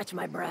winks to catch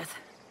my breath.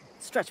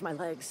 Stretch my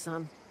legs,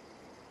 son.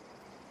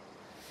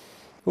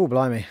 Oh,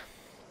 blimey.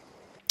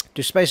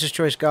 Do Spacer's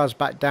Choice guards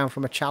back down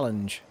from a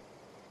challenge?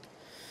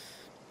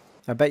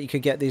 I bet you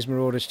could get these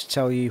marauders to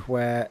tell you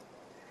where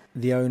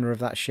the owner of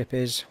that ship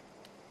is.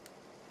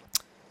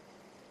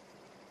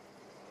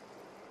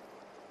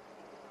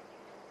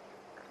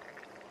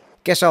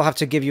 Guess I'll have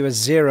to give you a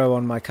 0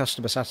 on my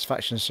customer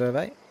satisfaction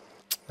survey.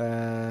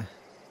 Don't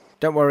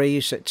worry,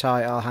 you sit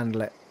tight, I'll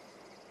handle it.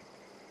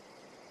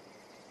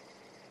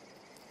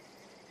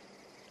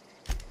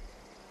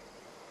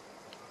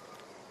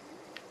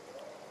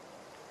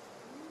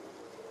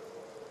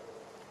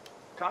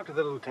 Talk to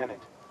the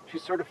lieutenant.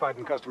 She's certified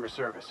in customer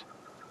service.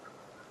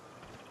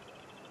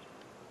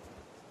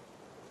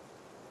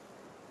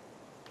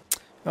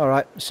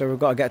 Alright, so we've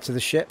got to get to the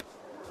ship.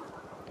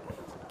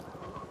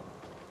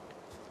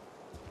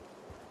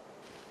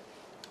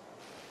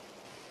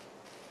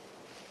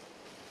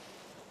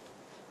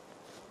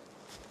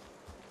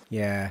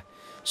 Yeah.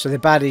 So the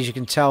baddies, you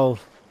can tell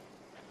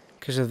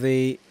because of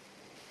the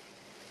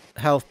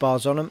health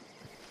bars on them.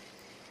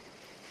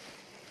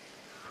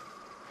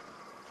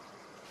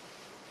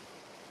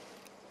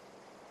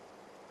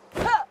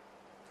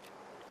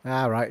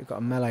 Alright, we've got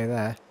a melee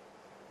there.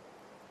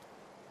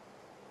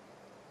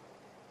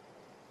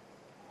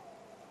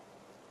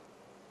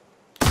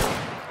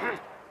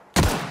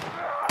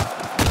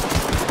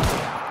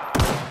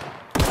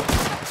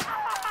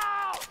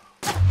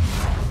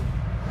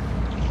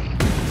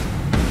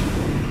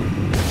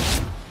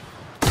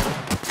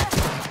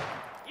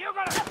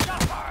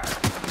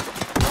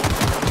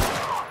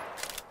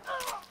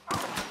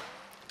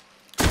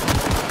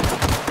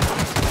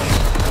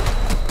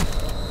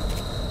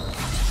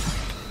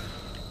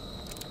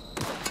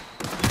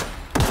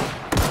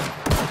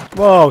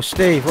 Whoa,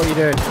 Steve, what are you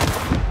doing?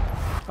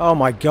 Oh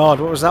my god,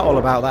 what was that all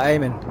about, that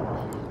aiming?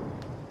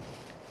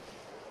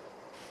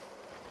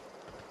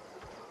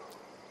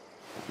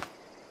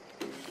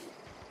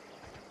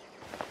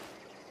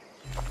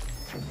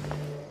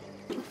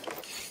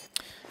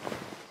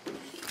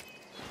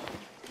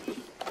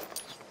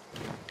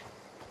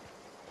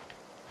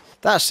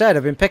 That said,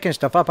 I've been picking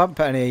stuff up. I haven't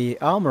put any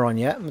armour on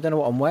yet. I don't know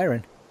what I'm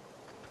wearing.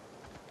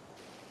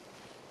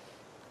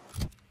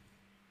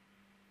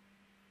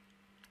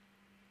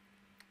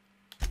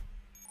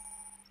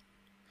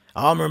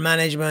 Armor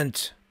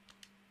management.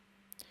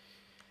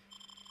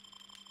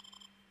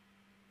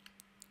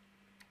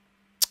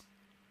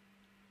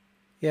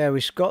 Yeah,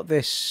 we've got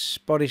this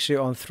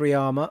bodysuit on 3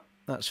 armor.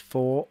 That's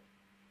 4.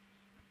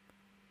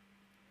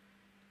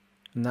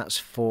 And that's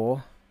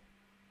 4.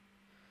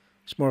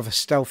 It's more of a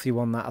stealthy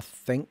one, that, I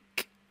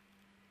think.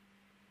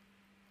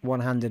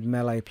 One-handed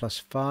melee plus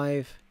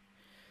 5.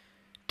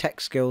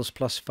 Tech skills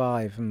plus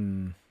 5.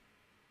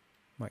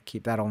 Might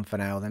keep that on for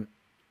now then.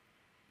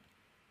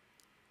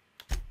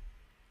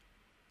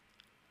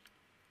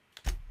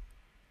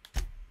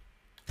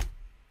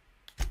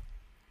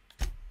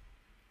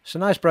 It's a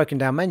nice broken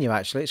down menu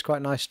actually. It's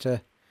quite nice to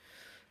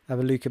have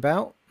a look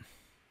about.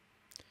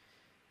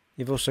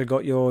 You've also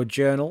got your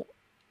journal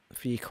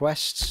for your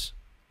quests.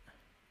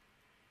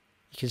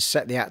 You can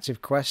set the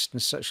active quest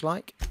and such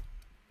like.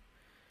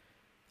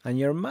 And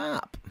your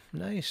map.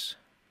 Nice.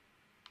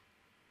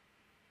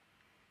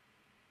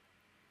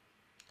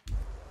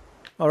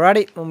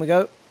 Alrighty, on we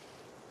go.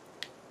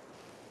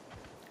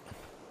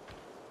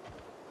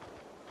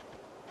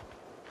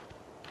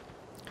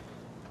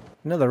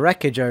 Another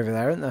wreckage over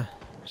there, isn't there?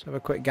 Let's have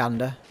a quick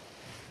gander.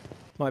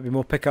 Might be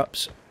more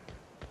pickups.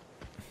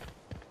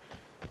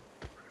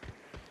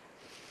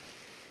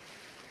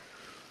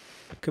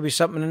 Could be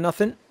something and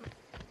nothing.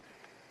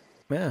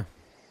 Yeah.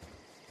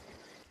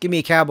 Give me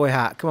a cowboy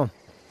hat. Come on.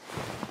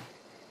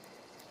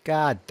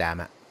 God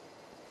damn it.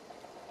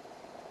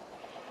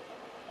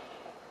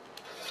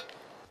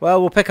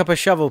 Well, we'll pick up a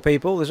shovel,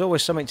 people. There's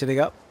always something to dig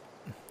up.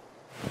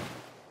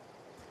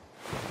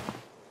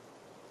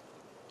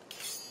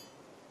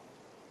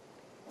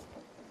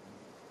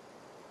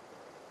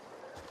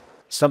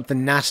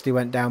 Something nasty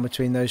went down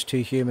between those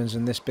 2 humans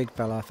and this big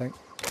fella, I think.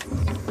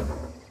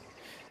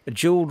 A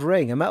jeweled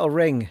ring. A metal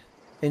ring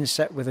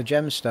inset with a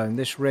gemstone.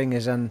 This ring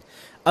is an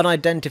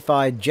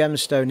unidentified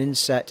gemstone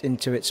inset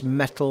into its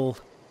metal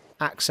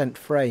accent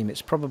frame.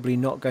 It's probably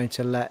not going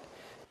to let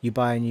you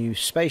buy a new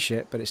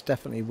spaceship, but it's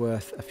definitely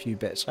worth a few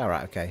bits.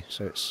 Alright, okay.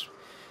 So it's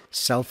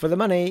sell for the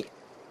money.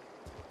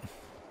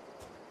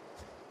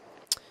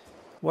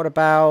 What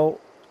about...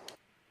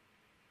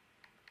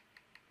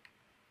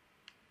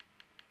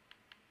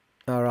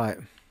 Alright.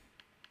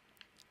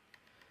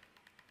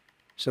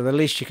 So the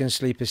least you can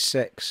sleep is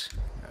 6.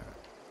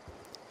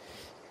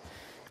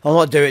 I'll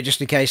not do it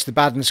just in case the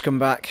bad ones come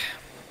back.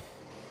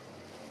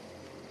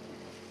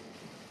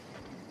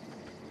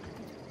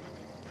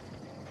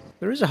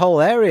 There is a whole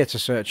area to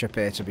search up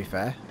here, to be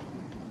fair.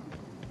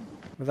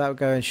 Without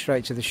going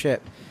straight to the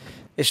ship.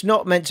 It's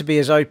not meant to be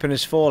as open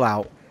as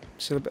Fallout.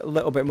 It's a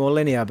little bit more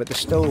linear, but there's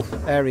still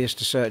areas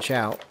to search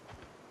out.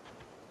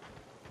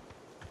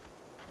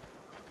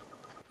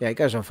 Yeah, it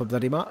goes on for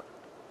bloody Mark.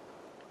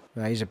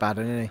 Yeah, he's a bad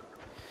one, isn't he?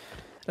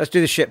 Let's do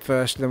the ship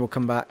first, and then we'll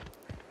come back.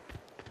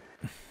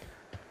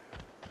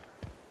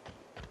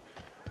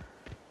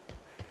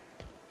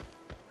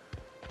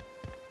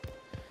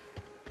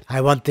 I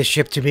want this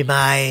ship to be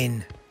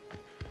mine.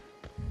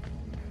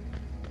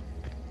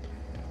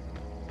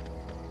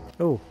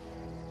 Oh.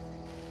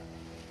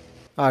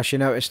 Oh, she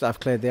noticed that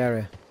I've cleared the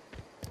area.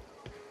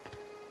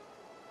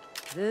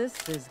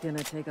 This is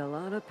gonna take a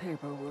lot of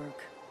paperwork.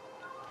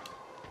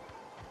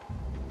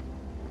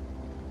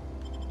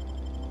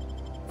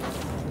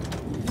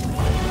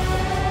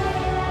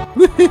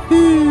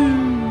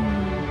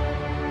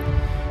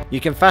 You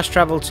can fast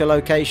travel to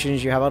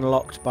locations you have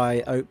unlocked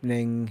by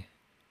opening...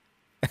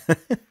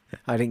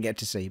 I didn't get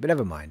to see, but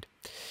never mind.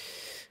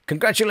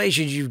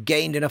 Congratulations, you've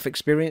gained enough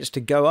experience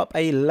to go up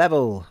a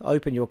level.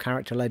 Open your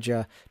character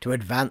ledger to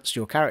advance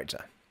your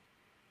character.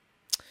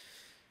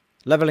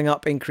 Leveling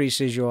up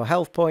increases your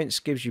health points,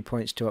 gives you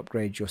points to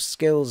upgrade your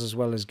skills, as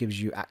well as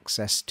gives you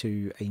access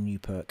to a new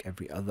perk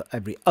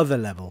every other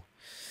level.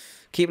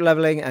 Keep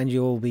leveling and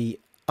you'll be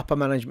upper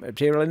management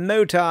material in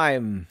no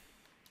time.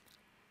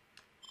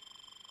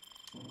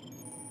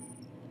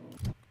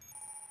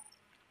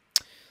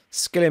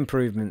 Skill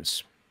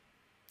improvements.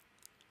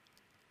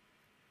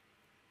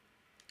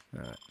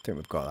 I think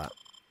we've got that.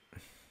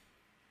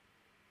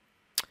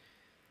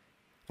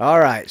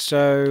 Alright,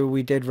 so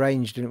we did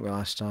range, didn't we,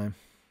 last time?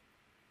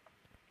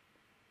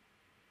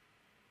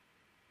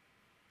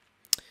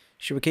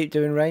 Should we keep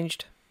doing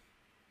ranged?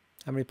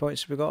 How many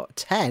points have we got?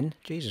 10?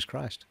 Jesus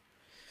Christ.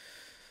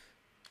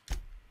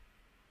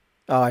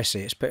 Oh, I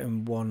see. It's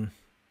putting one.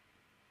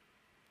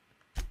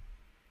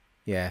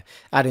 Yeah,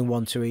 adding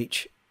one to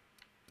each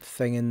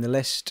thing in the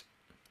list.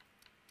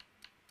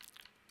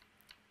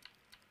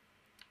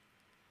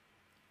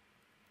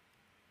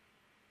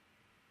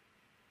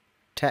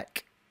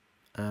 Tech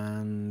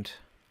and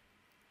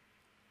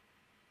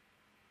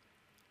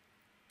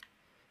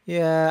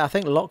yeah, I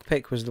think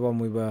lockpick was the one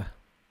we were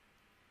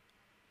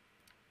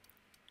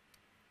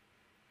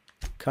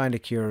kind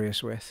of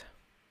curious with.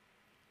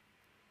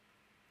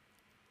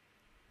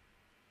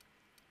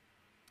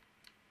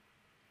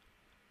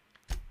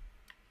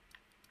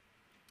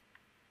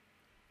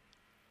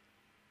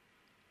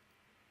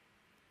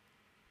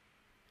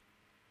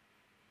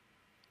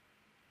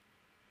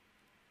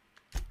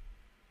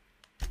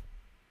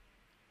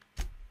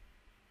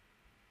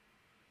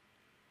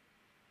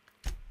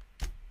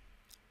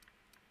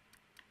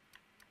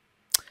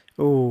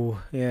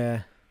 Oh,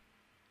 yeah.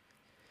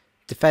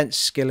 Defense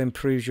skill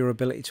improves your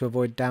ability to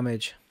avoid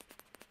damage.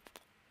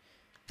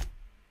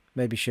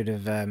 Maybe should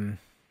have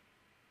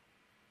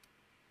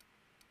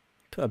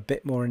put a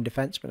bit more in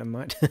defense, but never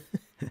mind.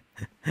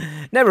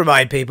 Never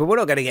mind, people. We're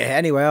not going to get hit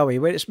anyway, are we?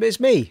 It's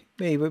me.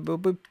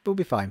 We'll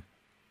be fine.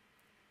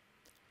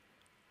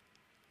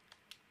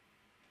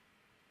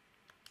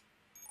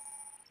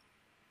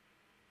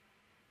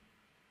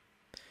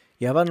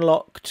 You have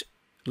unlocked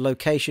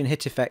location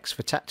hit effects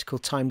for tactical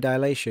time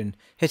dilation.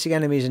 Hitting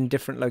enemies in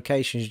different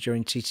locations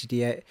during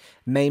TTD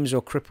maims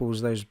or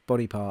cripples those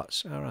body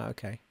parts. Alright,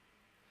 okay.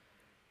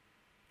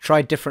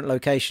 Try different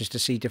locations to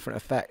see different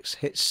effects.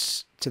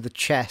 Hits to the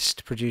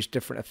chest produce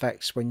different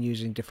effects when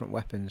using different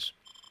weapons.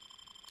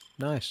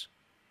 Nice.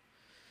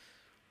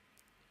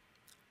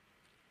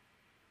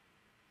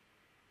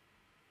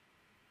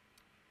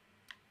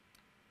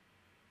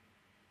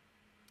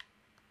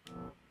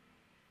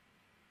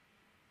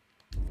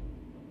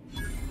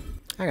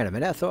 Hang on a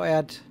minute, I thought I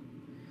had...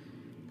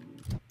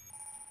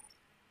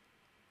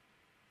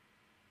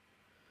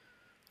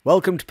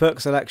 Welcome to perk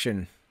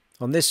selection.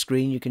 On this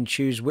screen you can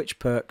choose which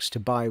perks to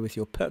buy with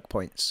your perk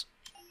points.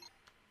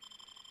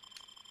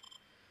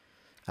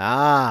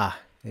 Ah,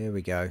 here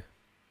we go.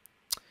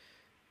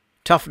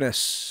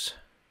 Toughness.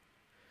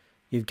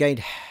 You've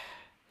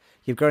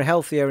grown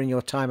healthier in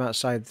your time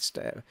outside the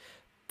state.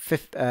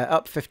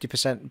 Up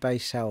 50%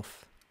 base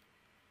health.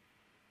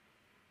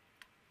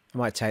 I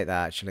might take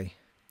that actually.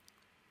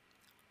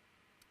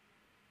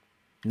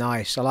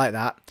 Nice, I like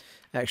that.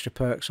 Extra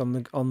perks on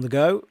the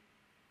go.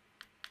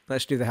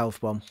 Let's do the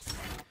health one.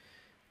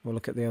 We'll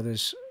look at the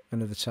others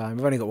another time.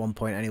 We've only got 1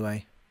 point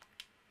anyway.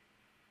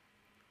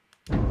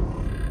 I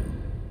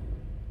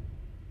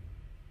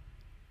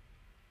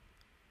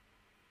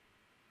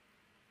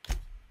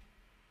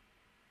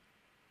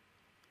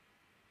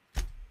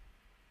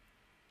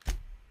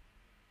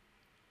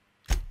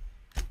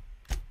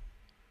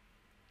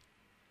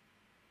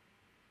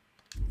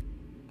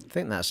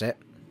think that's it.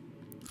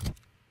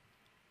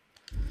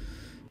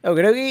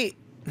 Okie dokie.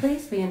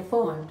 Please be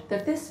informed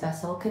that this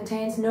vessel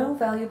contains no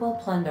valuable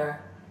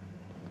plunder.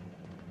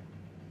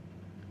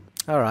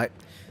 Alright.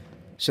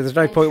 So there's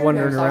no point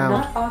wandering around.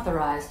 Intruders are not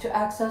authorized to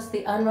access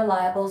the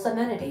Unreliable's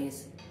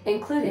amenities,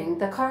 including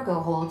the cargo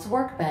hold's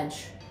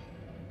workbench.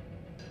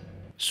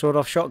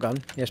 Sword-off shotgun.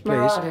 Yes, please.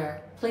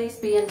 Marauder, please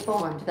be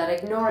informed that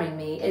ignoring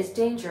me is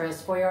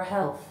dangerous for your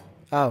health.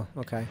 Oh,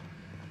 okay.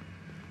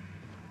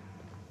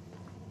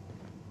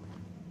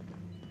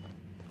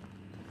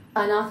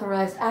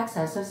 Unauthorized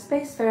access of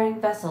spacefaring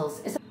vessels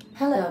is...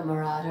 Hello,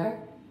 Marauder.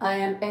 I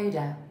am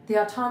Ada, the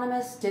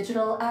autonomous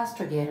digital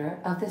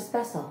astrogator of this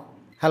vessel.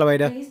 Hello,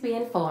 Ada. Please be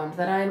informed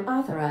that I am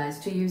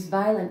authorized to use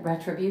violent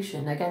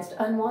retribution against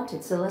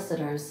unwanted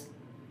solicitors.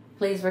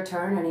 Please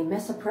return any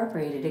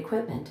misappropriated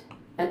equipment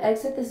and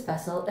exit this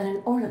vessel in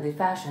an orderly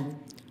fashion.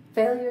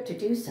 Failure to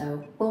do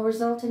so will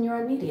result in your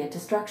immediate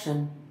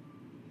destruction.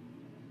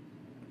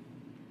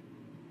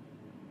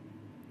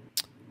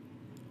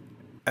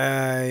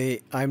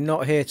 I'm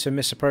not here to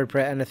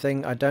misappropriate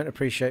anything. I don't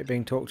appreciate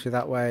being talked to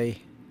that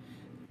way.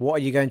 What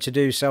are you going to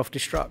do?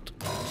 Self-destruct?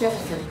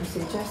 Jettison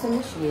procedures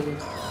initiated.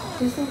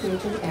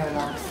 Disengaging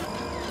airlocks.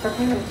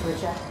 Preparing to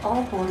eject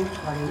all boarding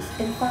parties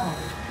in 5,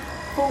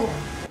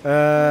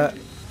 4,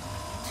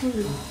 2,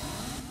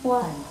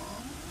 1.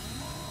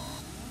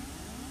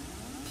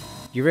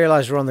 You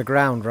realise we're on the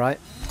ground, right?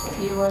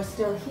 You are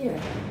still here.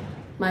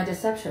 My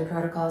deception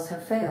protocols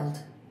have failed.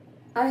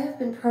 I have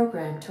been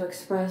programmed to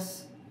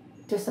express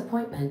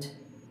disappointment.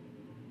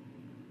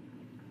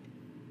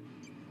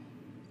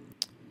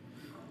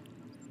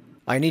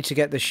 I need to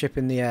get this ship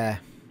in the air.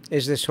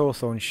 Is this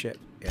Hawthornes ship?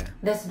 Yeah.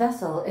 This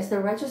vessel is the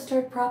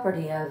registered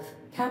property of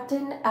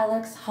Captain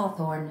Alex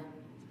Hawthorne.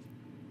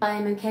 I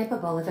am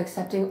incapable of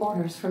accepting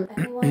orders from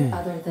anyone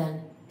other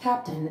than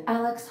Captain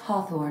Alex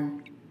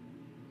Hawthorne.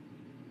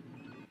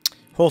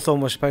 Hawthorne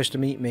was supposed to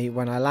meet me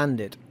when I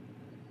landed.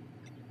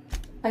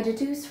 I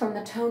deduce from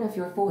the tone of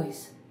your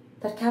voice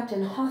that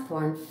Captain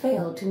Hawthorne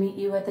failed to meet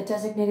you at the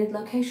designated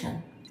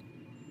location.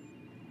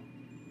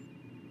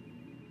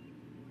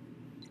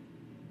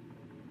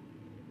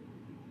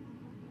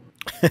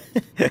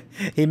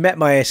 He met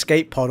my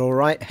escape pod all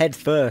right, head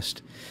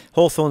first.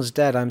 Hawthorne's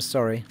dead, I'm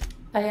sorry.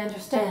 I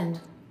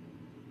understand.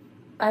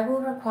 I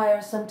will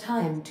require some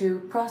time to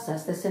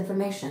process this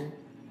information.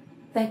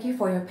 Thank you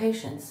for your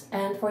patience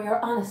and for your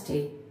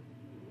honesty.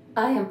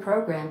 I am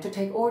programmed to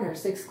take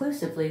orders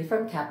exclusively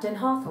from Captain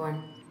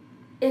Hawthorne.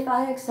 If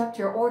I accept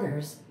your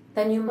orders,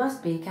 then you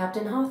must be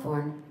Captain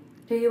Hawthorne.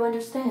 Do you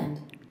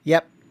understand?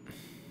 Yep.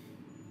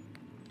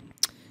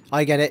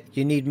 I get it.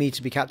 You need me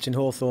to be Captain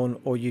Hawthorne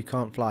or you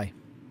can't fly.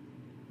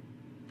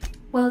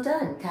 Well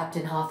done,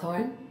 Captain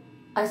Hawthorne.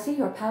 I see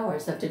your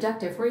powers of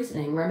deductive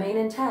reasoning remain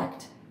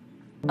intact.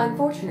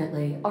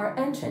 Unfortunately, our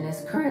engine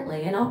is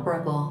currently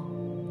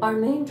inoperable. Our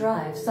main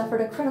drive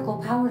suffered a critical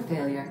power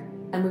failure,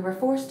 and we were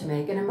forced to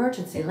make an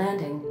emergency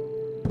landing.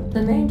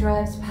 The main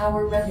drive's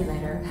power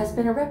regulator has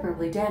been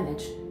irreparably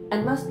damaged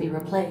and must be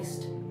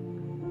replaced.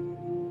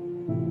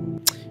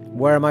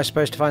 Where am I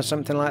supposed to find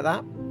something like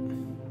that?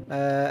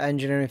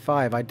 Engineering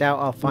 5. I doubt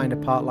I'll find a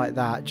part like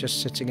that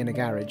just sitting in a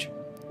garage.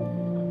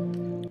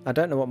 I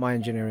don't know what my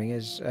engineering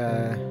is.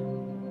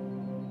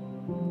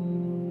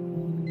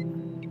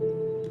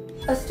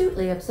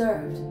 Astutely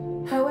observed.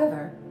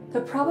 However,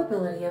 the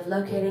probability of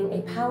locating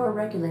a power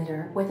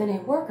regulator within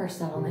a worker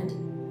settlement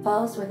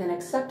falls within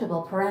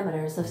acceptable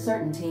parameters of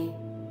certainty.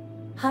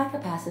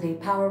 High-capacity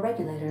power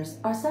regulators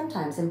are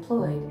sometimes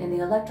employed in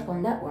the electrical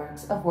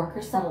networks of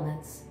worker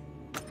settlements.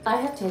 I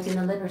have taken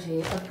the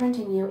liberty of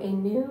printing you a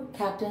new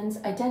Captain's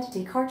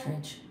Identity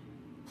cartridge.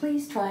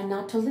 Please try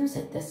not to lose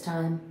it this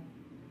time.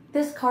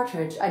 This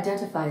cartridge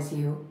identifies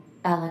you,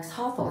 Alex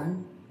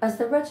Hawthorne, as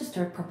the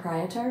registered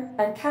proprietor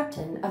and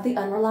captain of the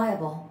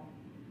Unreliable.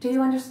 Do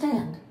you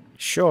understand?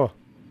 Sure.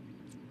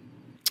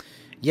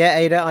 Yeah,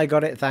 Ada, I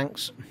got it,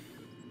 thanks.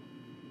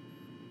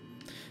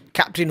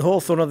 Captain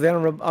Hawthorne of the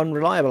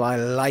Unreliable, I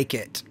like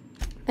it.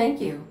 Thank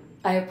you.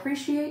 I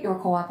appreciate your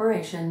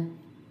cooperation.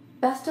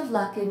 Best of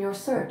luck in your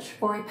search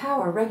for a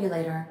power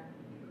regulator.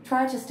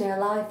 Try to stay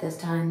alive this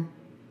time.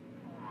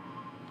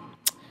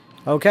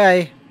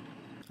 Okay.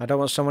 I don't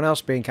want someone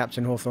else being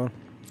Captain Hawthorne.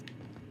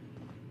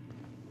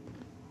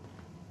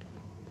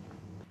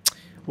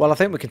 Well, I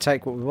think we can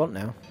take what we want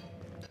now.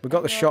 We've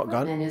got the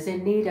shotgun. Equipment is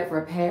in need of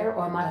repair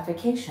or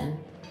modification.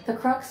 The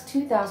Crux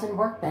 2000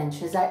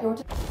 workbench is at your...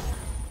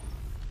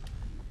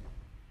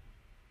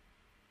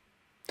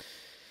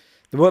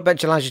 The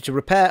workbench allows you to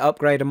repair,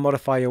 upgrade and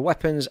modify your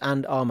weapons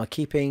and armor,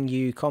 keeping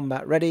you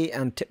combat ready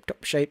and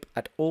tip-top shape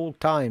at all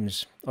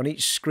times. On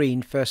each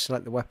screen, first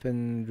select the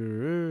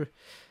weapon.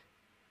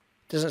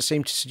 Doesn't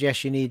seem to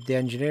suggest you need the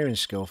engineering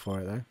skill for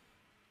it, though.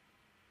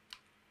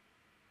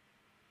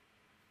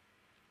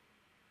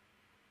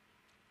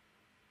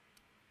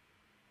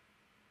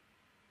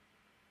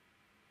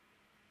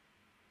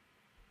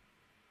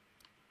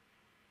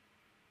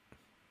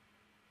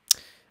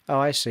 Oh,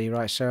 I see.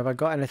 Right, so have I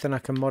got anything I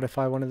can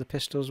modify one of the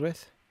pistols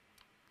with?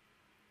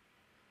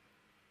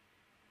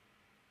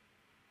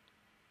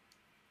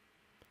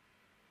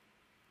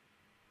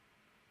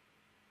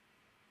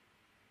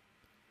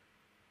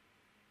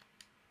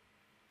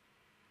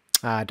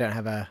 I don't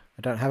have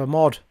a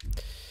mod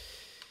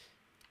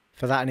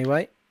for that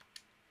anyway.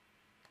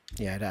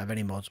 Yeah, I don't have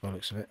any mods by the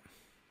looks of it.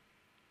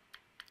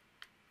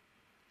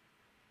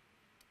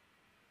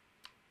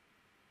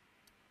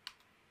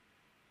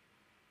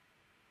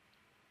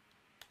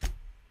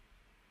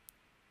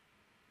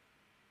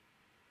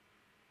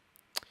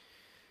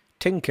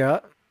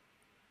 Tinker.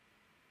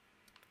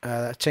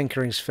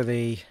 Tinkering's for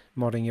the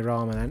modding your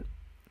armor then.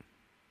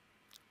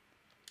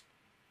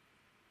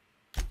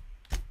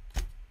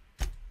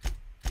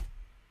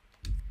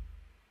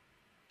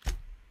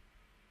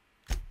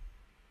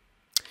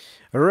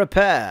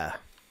 Repair.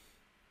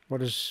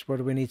 What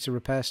do we need to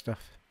repair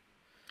stuff?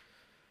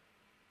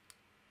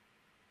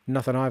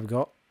 Nothing I've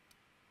got.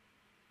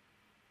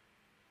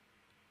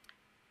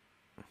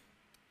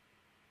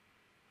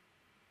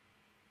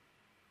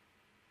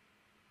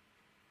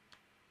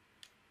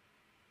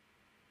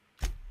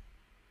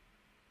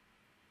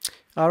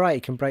 Alright,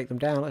 you can break them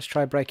down. Let's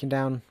try breaking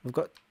down. We've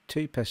got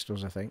 2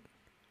 pistols, I think.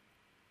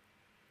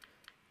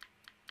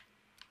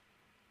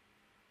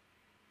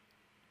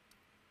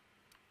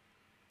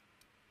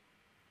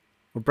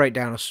 We'll break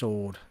down a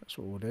sword. That's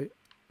what we'll do.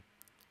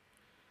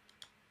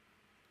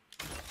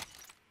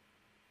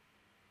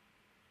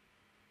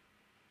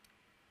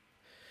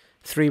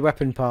 Three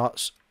weapon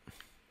parts.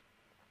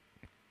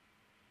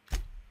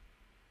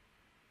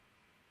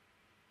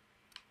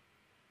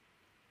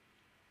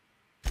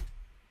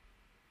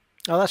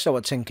 Oh, that's not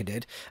what Tinker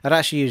did. I'd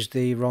actually used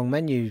the wrong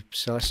menu,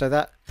 so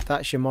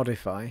that's your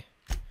modify.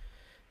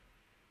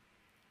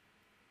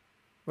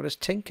 What does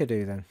Tinker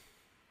do then?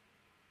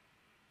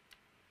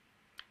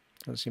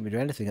 Doesn't seem to do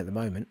anything at the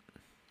moment.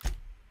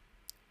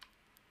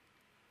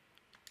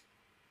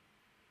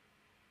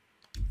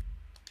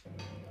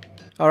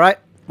 Alright,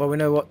 well we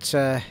know what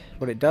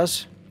it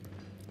does.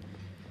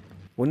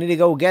 We need to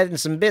go get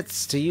some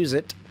bits to use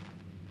it.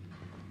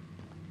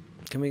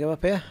 Can we go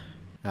up here?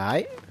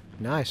 Alright,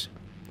 nice.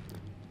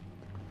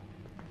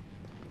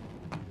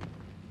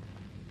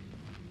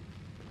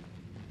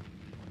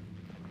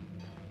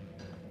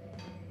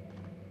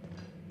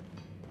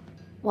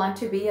 Want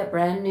to be a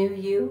brand new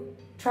you?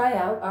 Try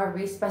out our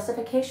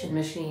respecification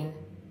machine.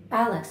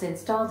 Alex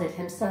installed it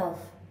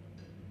himself.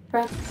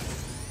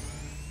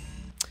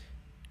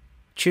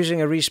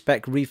 Choosing a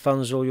respec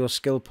refunds all your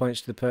skill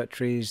points to the perk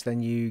trees,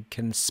 then you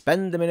can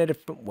spend them in a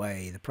different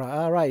way.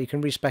 Alright, you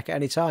can respec at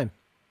any time.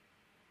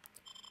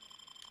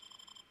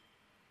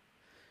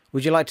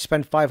 Would you like to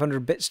spend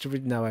 500 bits to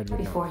no, Edward.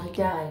 Before he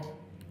died.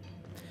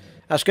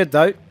 That's good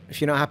though, if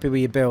you're not happy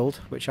with your build,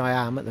 which I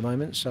am at the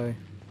moment, so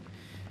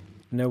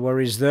no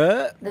worries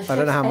there. I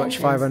don't know how much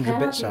 500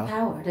 bits are.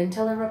 Powered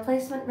until a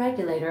replacement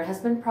regulator has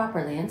been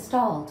properly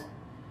installed.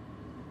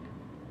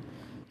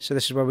 So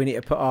this is where we need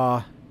to put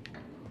our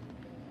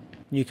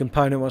new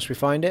component once we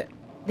find it.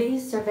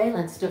 These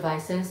surveillance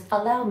devices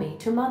allow me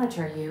to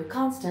monitor you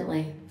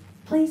constantly.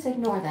 Please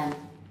ignore them.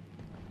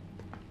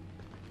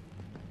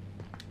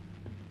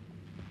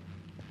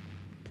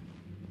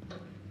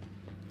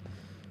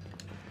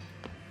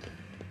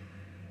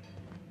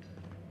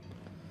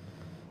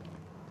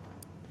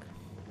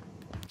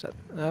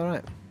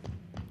 Alright.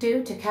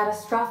 Due to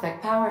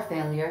catastrophic power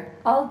failure,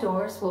 all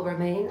doors will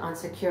remain on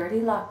security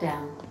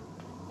lockdown.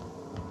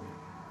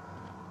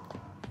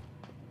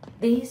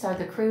 These are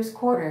the crew's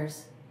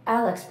quarters.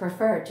 Alex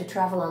preferred to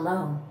travel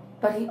alone,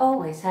 but he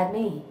always had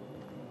me.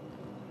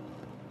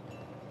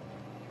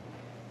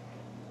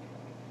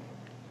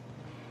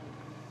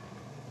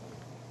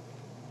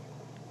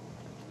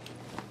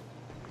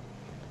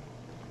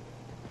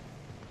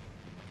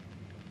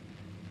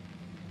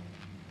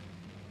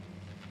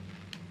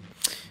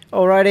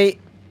 Alrighty,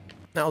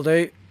 that'll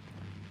do.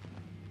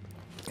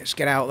 Let's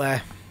get out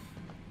there.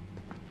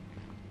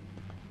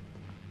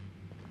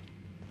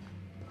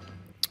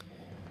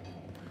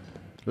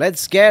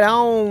 Let's get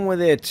on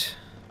with it.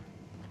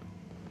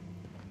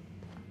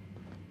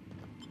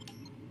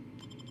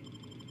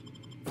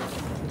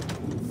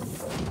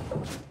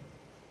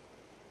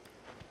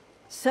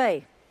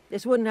 Say,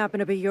 this wouldn't happen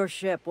to be your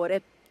ship, would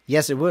it?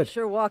 Yes, it would.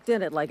 Sure walked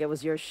in it like it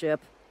was your ship.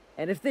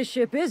 And if this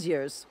ship is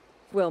yours,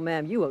 well,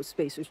 ma'am, you owe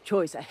Spacer's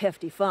Choice a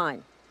hefty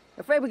fine.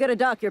 Afraid we gotta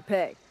dock your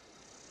pay.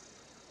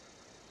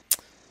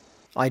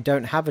 I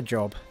don't have a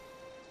job.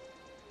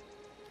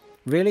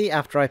 Really?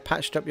 After I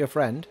patched up your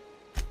friend?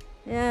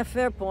 Yeah,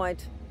 fair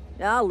point.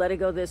 I'll let it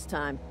go this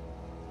time.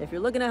 If you're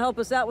looking to help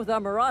us out with our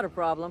marauder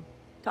problem,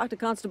 talk to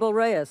Constable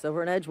Reyes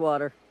over in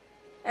Edgewater.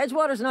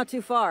 Edgewater's not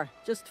too far.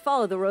 Just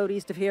follow the road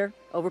east of here,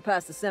 over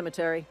past the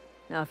cemetery.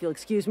 Now, if you'll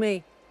excuse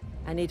me,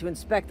 I need to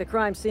inspect the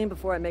crime scene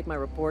before I make my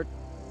report.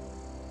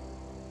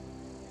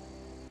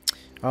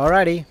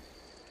 Alrighty.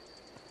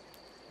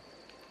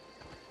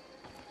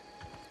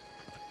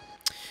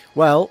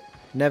 Well,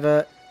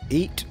 never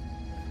eat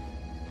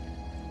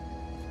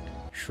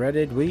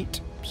shredded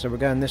wheat. So we're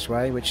going this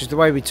way, which is the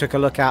way we took a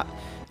look at.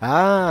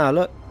 Ah,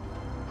 look.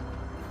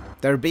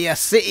 There'll be a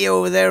city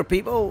over there,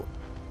 people.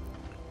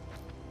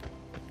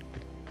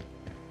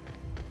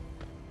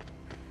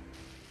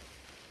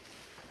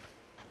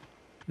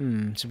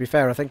 To be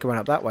fair, I think I went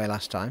up that way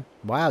last time.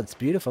 Wow, it's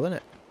beautiful, isn't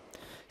it?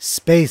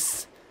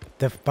 Space.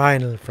 The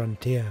final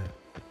frontier.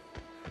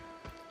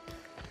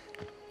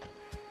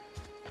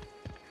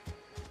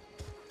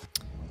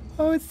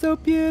 Oh, it's so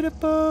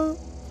beautiful.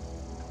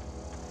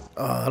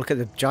 Oh, look at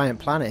the giant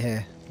planet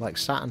here, like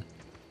Saturn.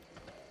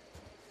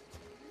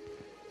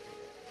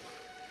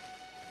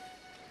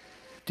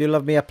 Do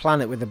love me a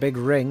planet with a big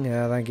ring.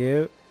 Thank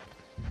you.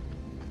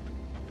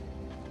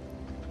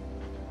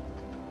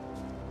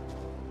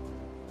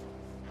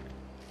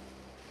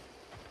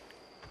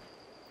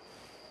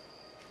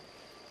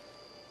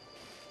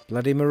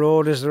 Bloody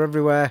marauders are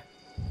everywhere.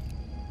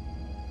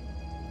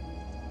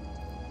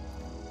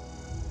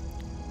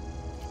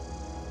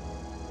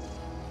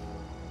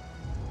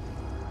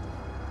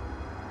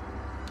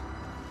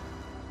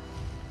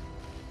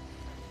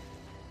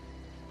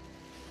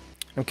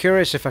 I'm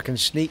curious if I can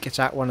sneak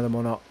attack one of them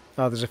or not.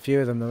 Oh, there's a few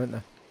of them though, isn't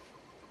there?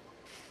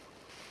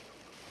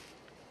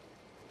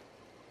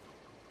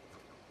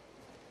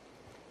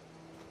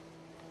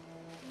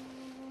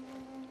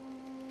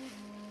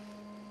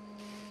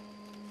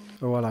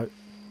 Oh, hello.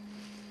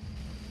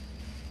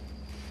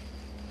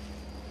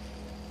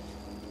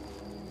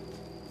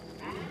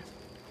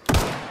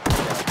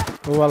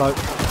 Oh, hello.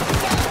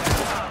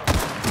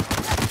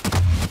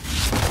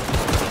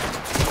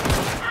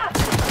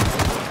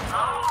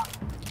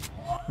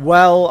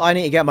 Well, I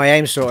need to get my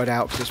aim sorted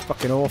out because it's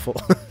fucking awful.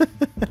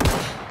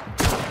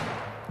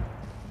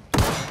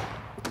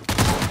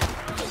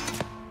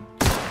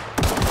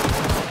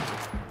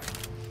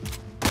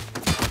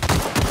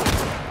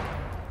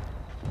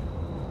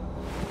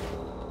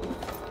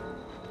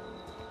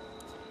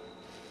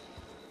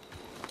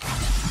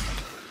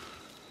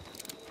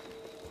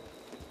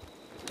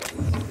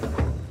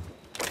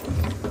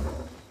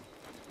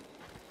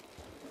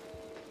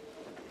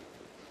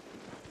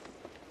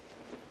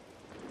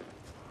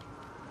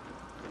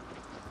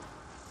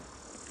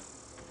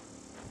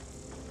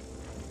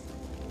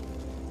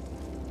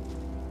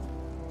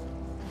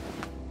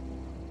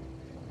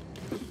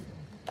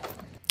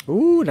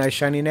 Ooh, nice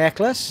shiny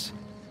necklace.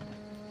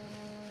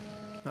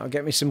 That'll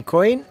get me some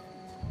coin.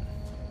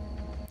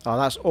 Oh,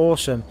 that's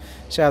awesome.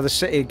 See how the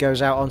city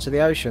goes out onto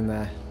the ocean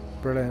there.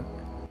 Brilliant.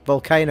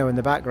 Volcano in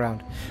the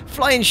background.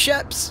 Flying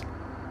ships!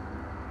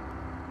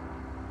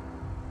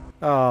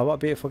 Oh, what a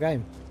beautiful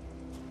game.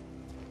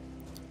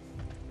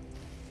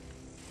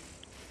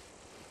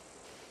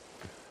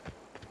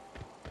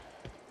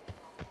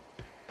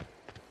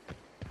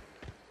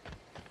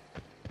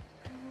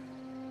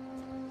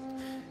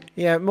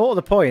 Yeah, more to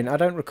the point, I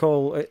don't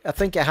recall... I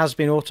think it has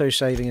been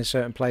auto-saving in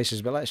certain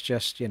places, but let's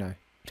just, you know...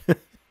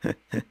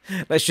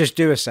 let's just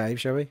do a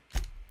save, shall we?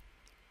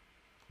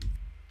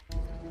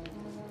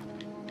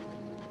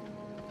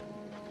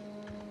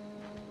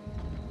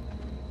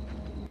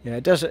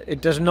 Yeah,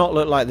 it does not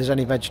look like there's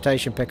any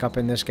vegetation pickup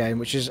in this game,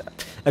 which is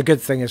a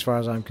good thing as far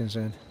as I'm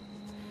concerned.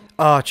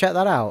 Oh, check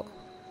that out.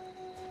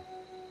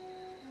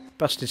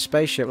 Busted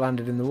spaceship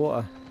landed in the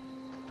water.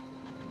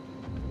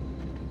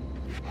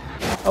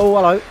 Oh,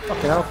 hello.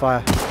 Fucking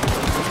hellfire.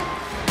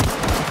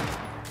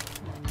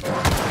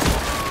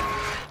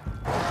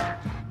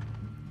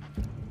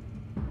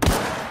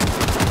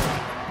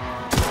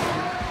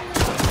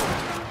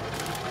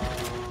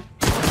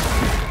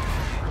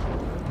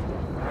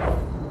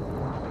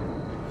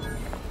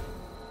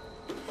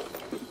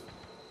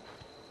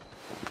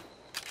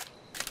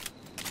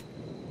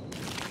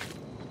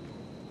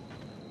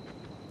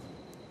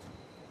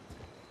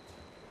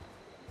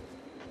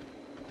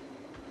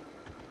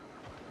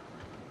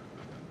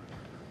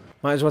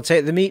 Might as well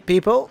take the meat,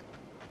 people.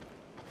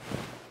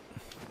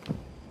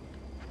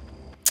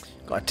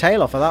 Got a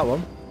tail off of that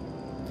one.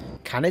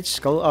 Canid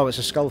skull. Oh, it's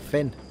a skull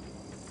fin.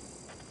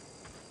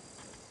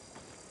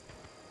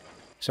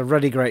 It's a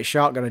ruddy great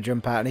shark going to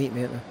jump out and eat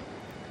me, isn't there?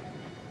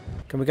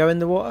 Can we go in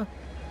the water?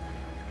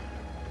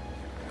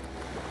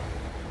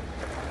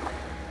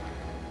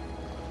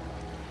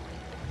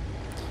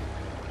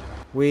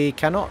 We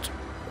cannot.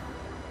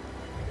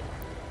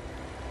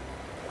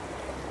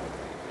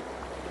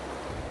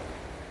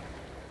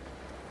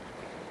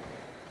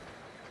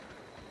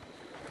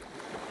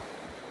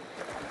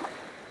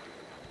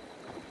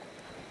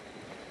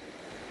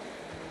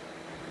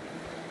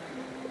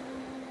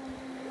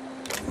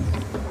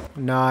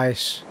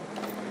 Nice.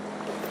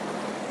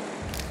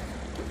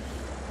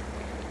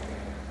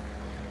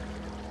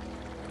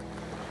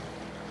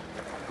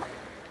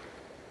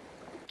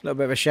 A little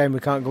bit of a shame we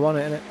can't go on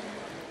it, isn't it?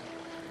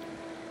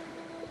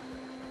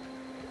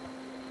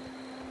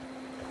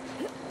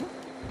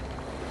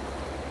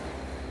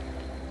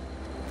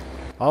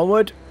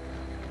 Onward.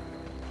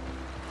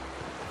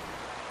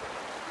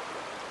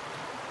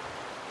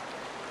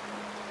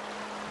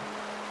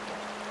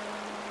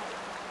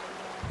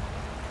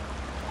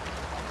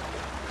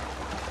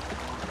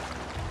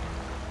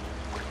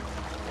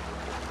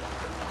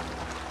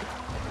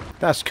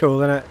 That's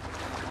cool, isn't it?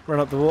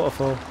 Run up the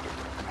waterfall.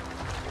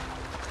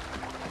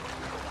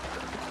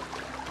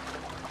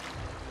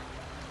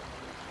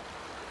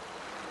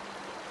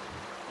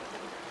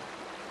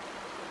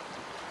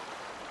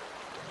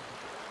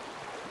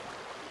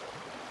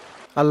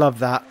 I love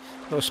that.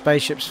 Little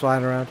spaceships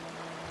flying around.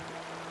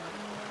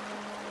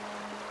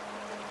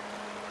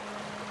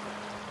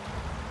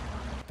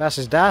 Das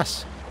ist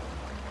das.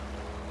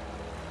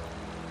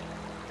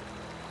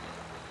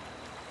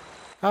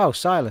 Oh,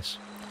 Silas.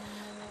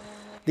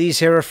 These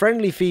here are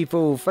friendly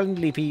people, Whoa,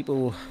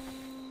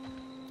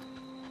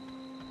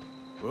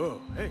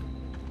 hey,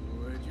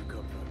 where'd you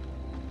come from?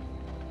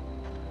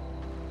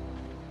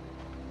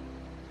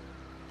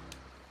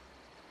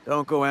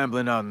 Don't go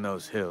ambling out in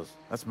those hills.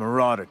 That's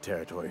marauder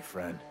territory,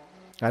 friend.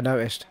 I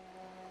noticed.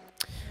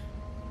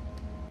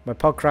 My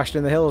pod crashed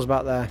in the hills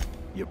back there.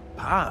 Your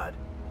pod?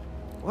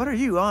 What are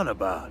you on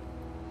about?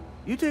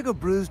 You take a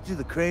bruise to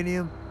the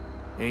cranium?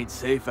 Ain't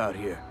safe out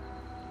here.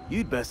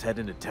 You'd best head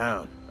into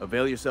town.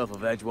 Avail yourself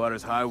of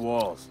Edgewater's high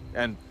walls.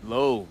 And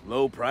low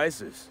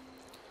prices.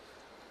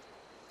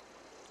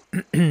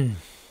 I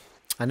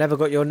never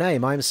got your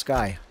name. I'm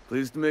Sky.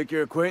 Pleased to make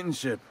your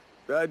acquaintanceship.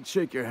 I'd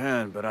shake your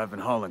hand, but I've been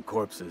hauling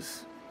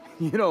corpses.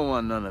 You don't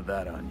want none of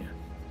that on you.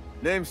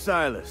 Name's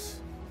Silas.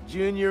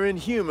 Junior in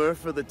humor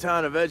for the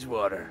town of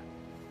Edgewater.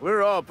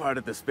 We're all part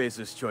of the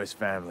Spacer's Choice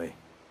family.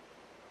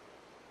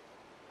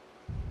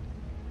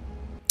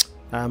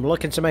 I'm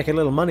looking to make a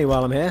little money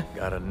while I'm here.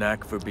 Got a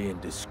knack for being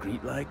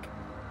discreet-like?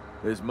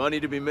 There's money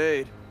to be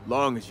made,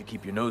 long as you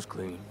keep your nose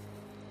clean.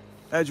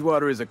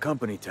 Edgewater is a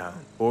company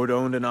town,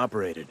 board-owned and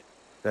operated.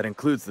 That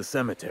includes the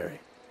cemetery.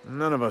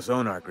 None of us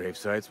own our grave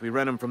sites, we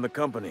rent them from the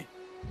company.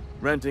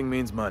 Renting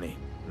means money.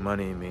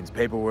 Money means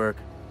paperwork.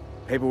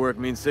 Paperwork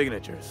means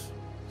signatures.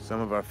 Some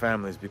of our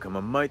families become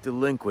a mite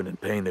delinquent in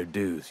paying their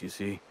dues, you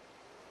see?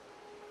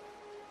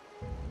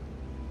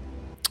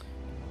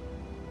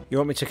 You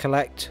want me to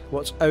collect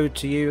what's owed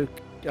to you?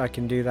 I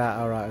can do that.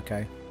 Alright,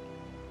 okay.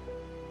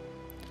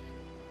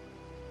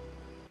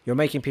 You're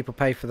making people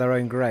pay for their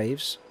own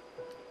graves.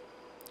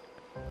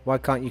 Why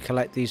can't you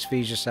collect these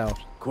fees yourself?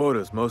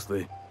 Quotas,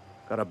 mostly.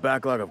 Got a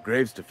backlog of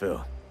graves to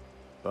fill.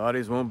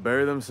 Bodies won't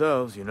bury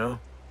themselves, you know?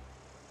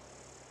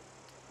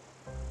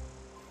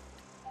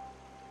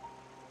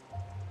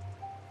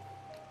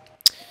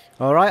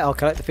 Alright, I'll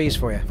collect the fees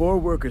for you. 4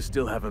 workers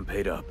still haven't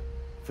paid up.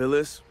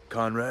 Phyllis,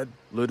 Conrad,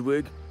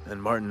 Ludwig,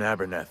 and Martin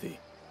Abernathy.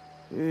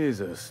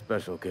 He's a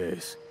special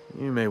case.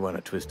 You may want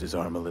to twist his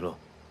arm a little.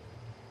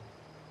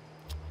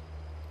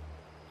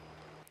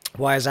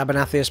 Why is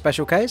Abernathy a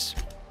special case?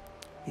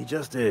 He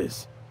just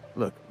is.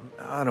 Look,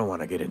 I don't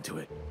want to get into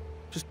it.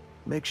 Just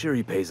make sure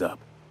he pays up.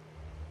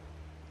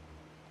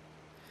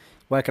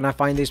 Where can I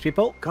find these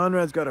people?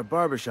 Conrad's got a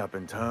barbershop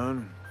in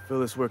town.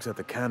 Phyllis works at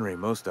the cannery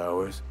most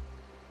hours.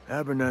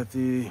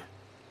 Abernathy...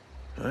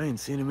 I ain't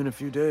seen him in a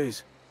few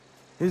days.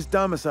 His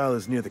domicile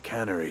is near the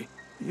cannery.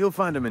 You'll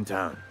find him in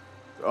town.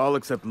 All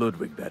except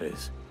Ludwig, that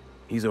is.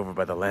 He's over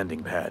by the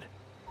landing pad.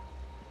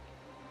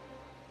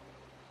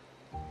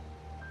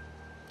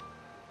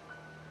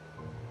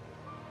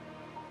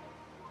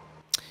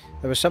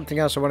 There was something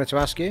else I wanted to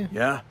ask you.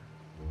 Yeah?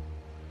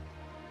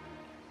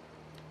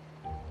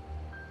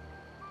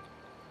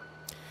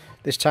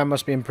 This town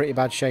must be in pretty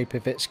bad shape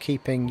if it's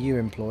keeping you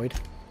employed.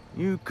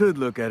 You could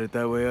look at it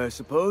that way, I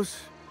suppose.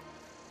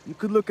 You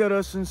could look at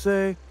us and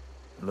say,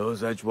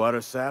 those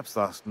Edgewater saps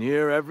lost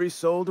near every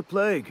soul to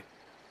plague.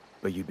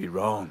 But you'd be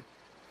wrong.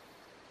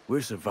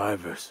 We're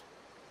survivors.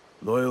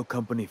 Loyal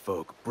company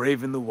folk,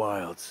 brave in the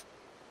wilds.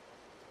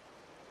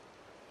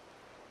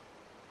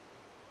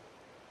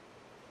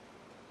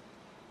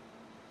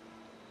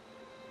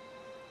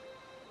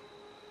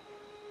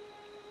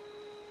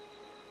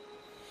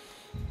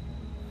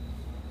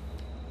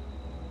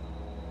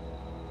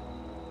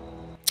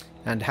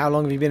 And how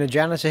long have you been a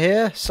janitor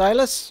here,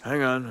 Silas?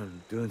 Hang on,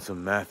 I'm doing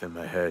some math in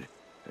my head.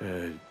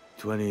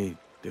 20,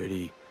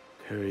 30,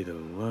 carry the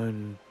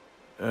 1...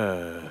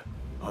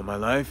 all my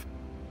life?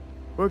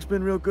 Work's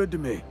been real good to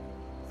me.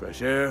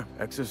 Fresh air,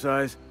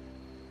 exercise.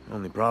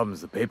 Only problem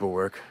is the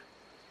paperwork.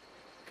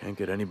 Can't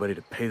get anybody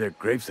to pay their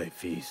gravesite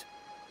fees.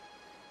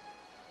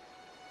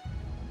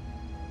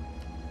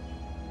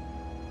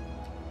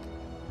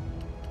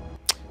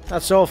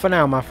 That's all for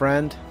now, my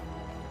friend.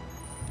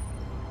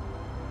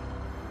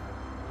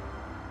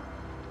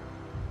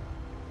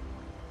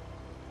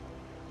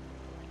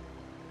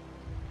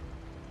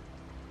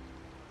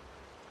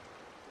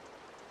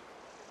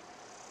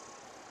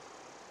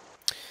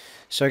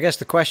 So I guess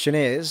the question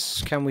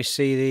is, can we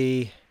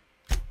see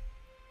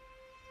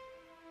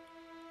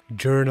the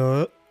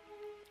journal?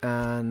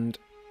 And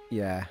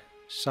yeah,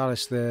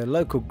 Silas, the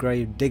local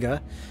grave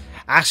digger,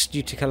 asked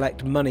you to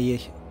collect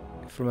money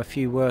from a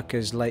few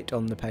workers late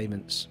on the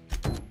payments.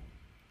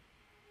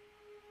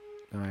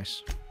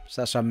 Nice.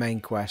 So that's our main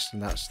quest,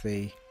 and that's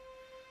the...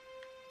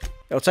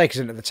 It'll take us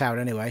into the town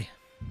anyway.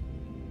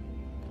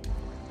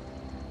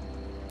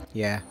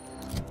 Yeah.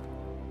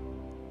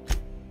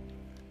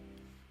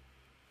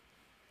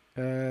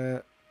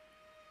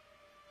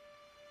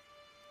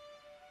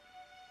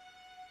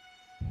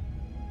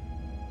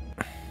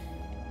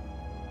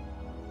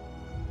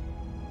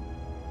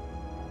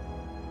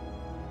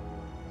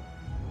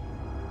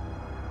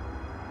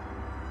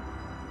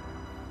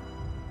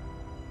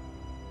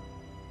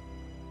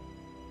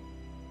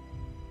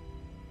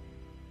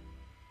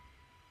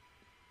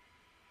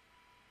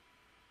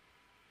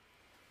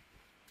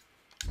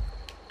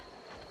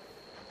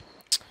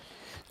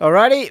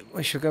 Alrighty,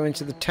 we shall go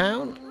into the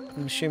town.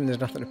 I'm assuming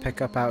there's nothing to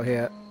pick up out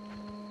here.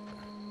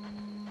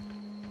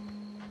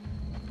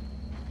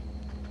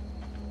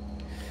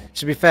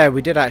 To be fair,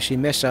 we did actually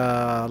miss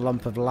a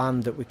lump of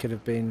land that we could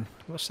have been...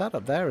 What's that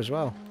up there as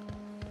well?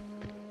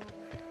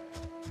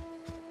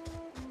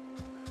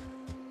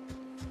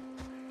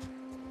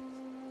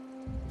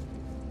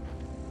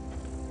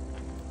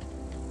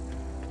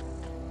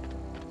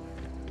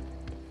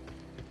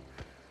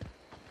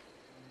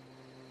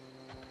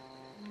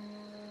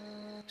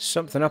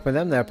 Something up in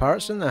them there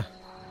parts, isn't there?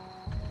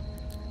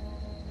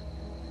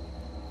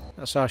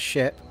 That's our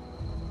ship.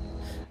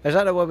 Is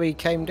that where we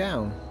came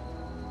down?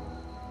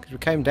 Because we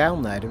came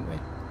down there, didn't we?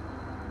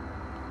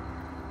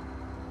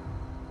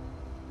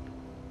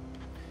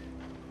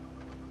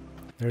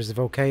 There's the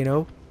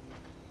volcano.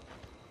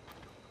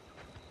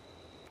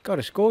 God,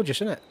 it's gorgeous,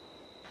 isn't it?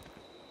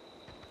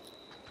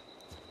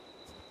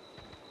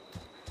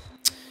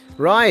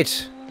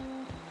 Right.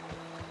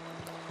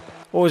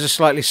 Always a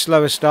slightly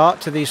slower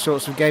start to these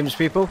sorts of games,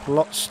 people.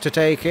 Lots to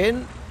take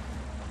in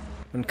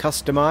and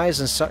customise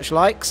and such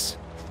likes.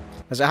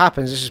 As it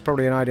happens, this is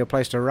probably an ideal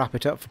place to wrap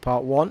it up for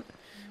part 1.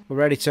 We're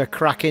ready to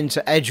crack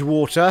into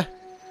Edgewater,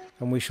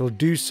 and we shall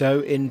do so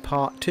in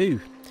part 2.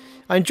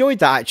 I enjoyed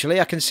that, actually.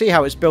 I can see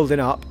how it's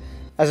building up.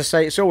 As I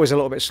say, it's always a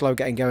little bit slow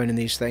getting going in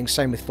these things.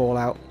 Same with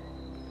Fallout.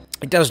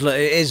 It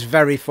is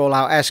very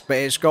Fallout-esque, but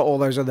it's got all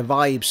those other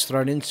vibes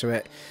thrown into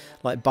it,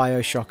 like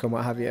Bioshock and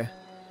what have you.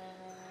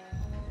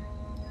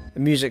 The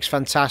music's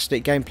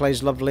fantastic,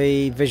 gameplay's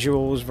lovely,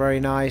 visuals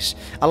very nice.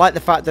 I like the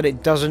fact that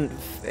it doesn't,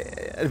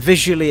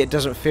 visually it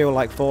doesn't feel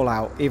like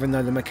Fallout, even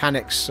though the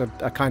mechanics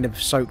are kind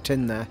of soaked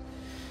in there.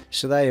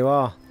 So there you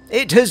are.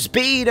 It has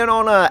been an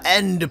honour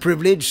and a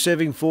privilege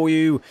serving for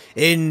you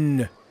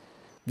in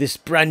this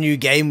brand new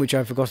game, which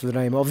I've forgotten the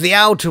name of, The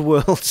Outer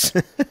Worlds.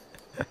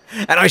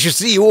 And I shall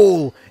see you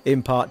all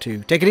in part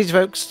 2. Take it easy,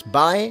 folks.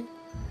 Bye.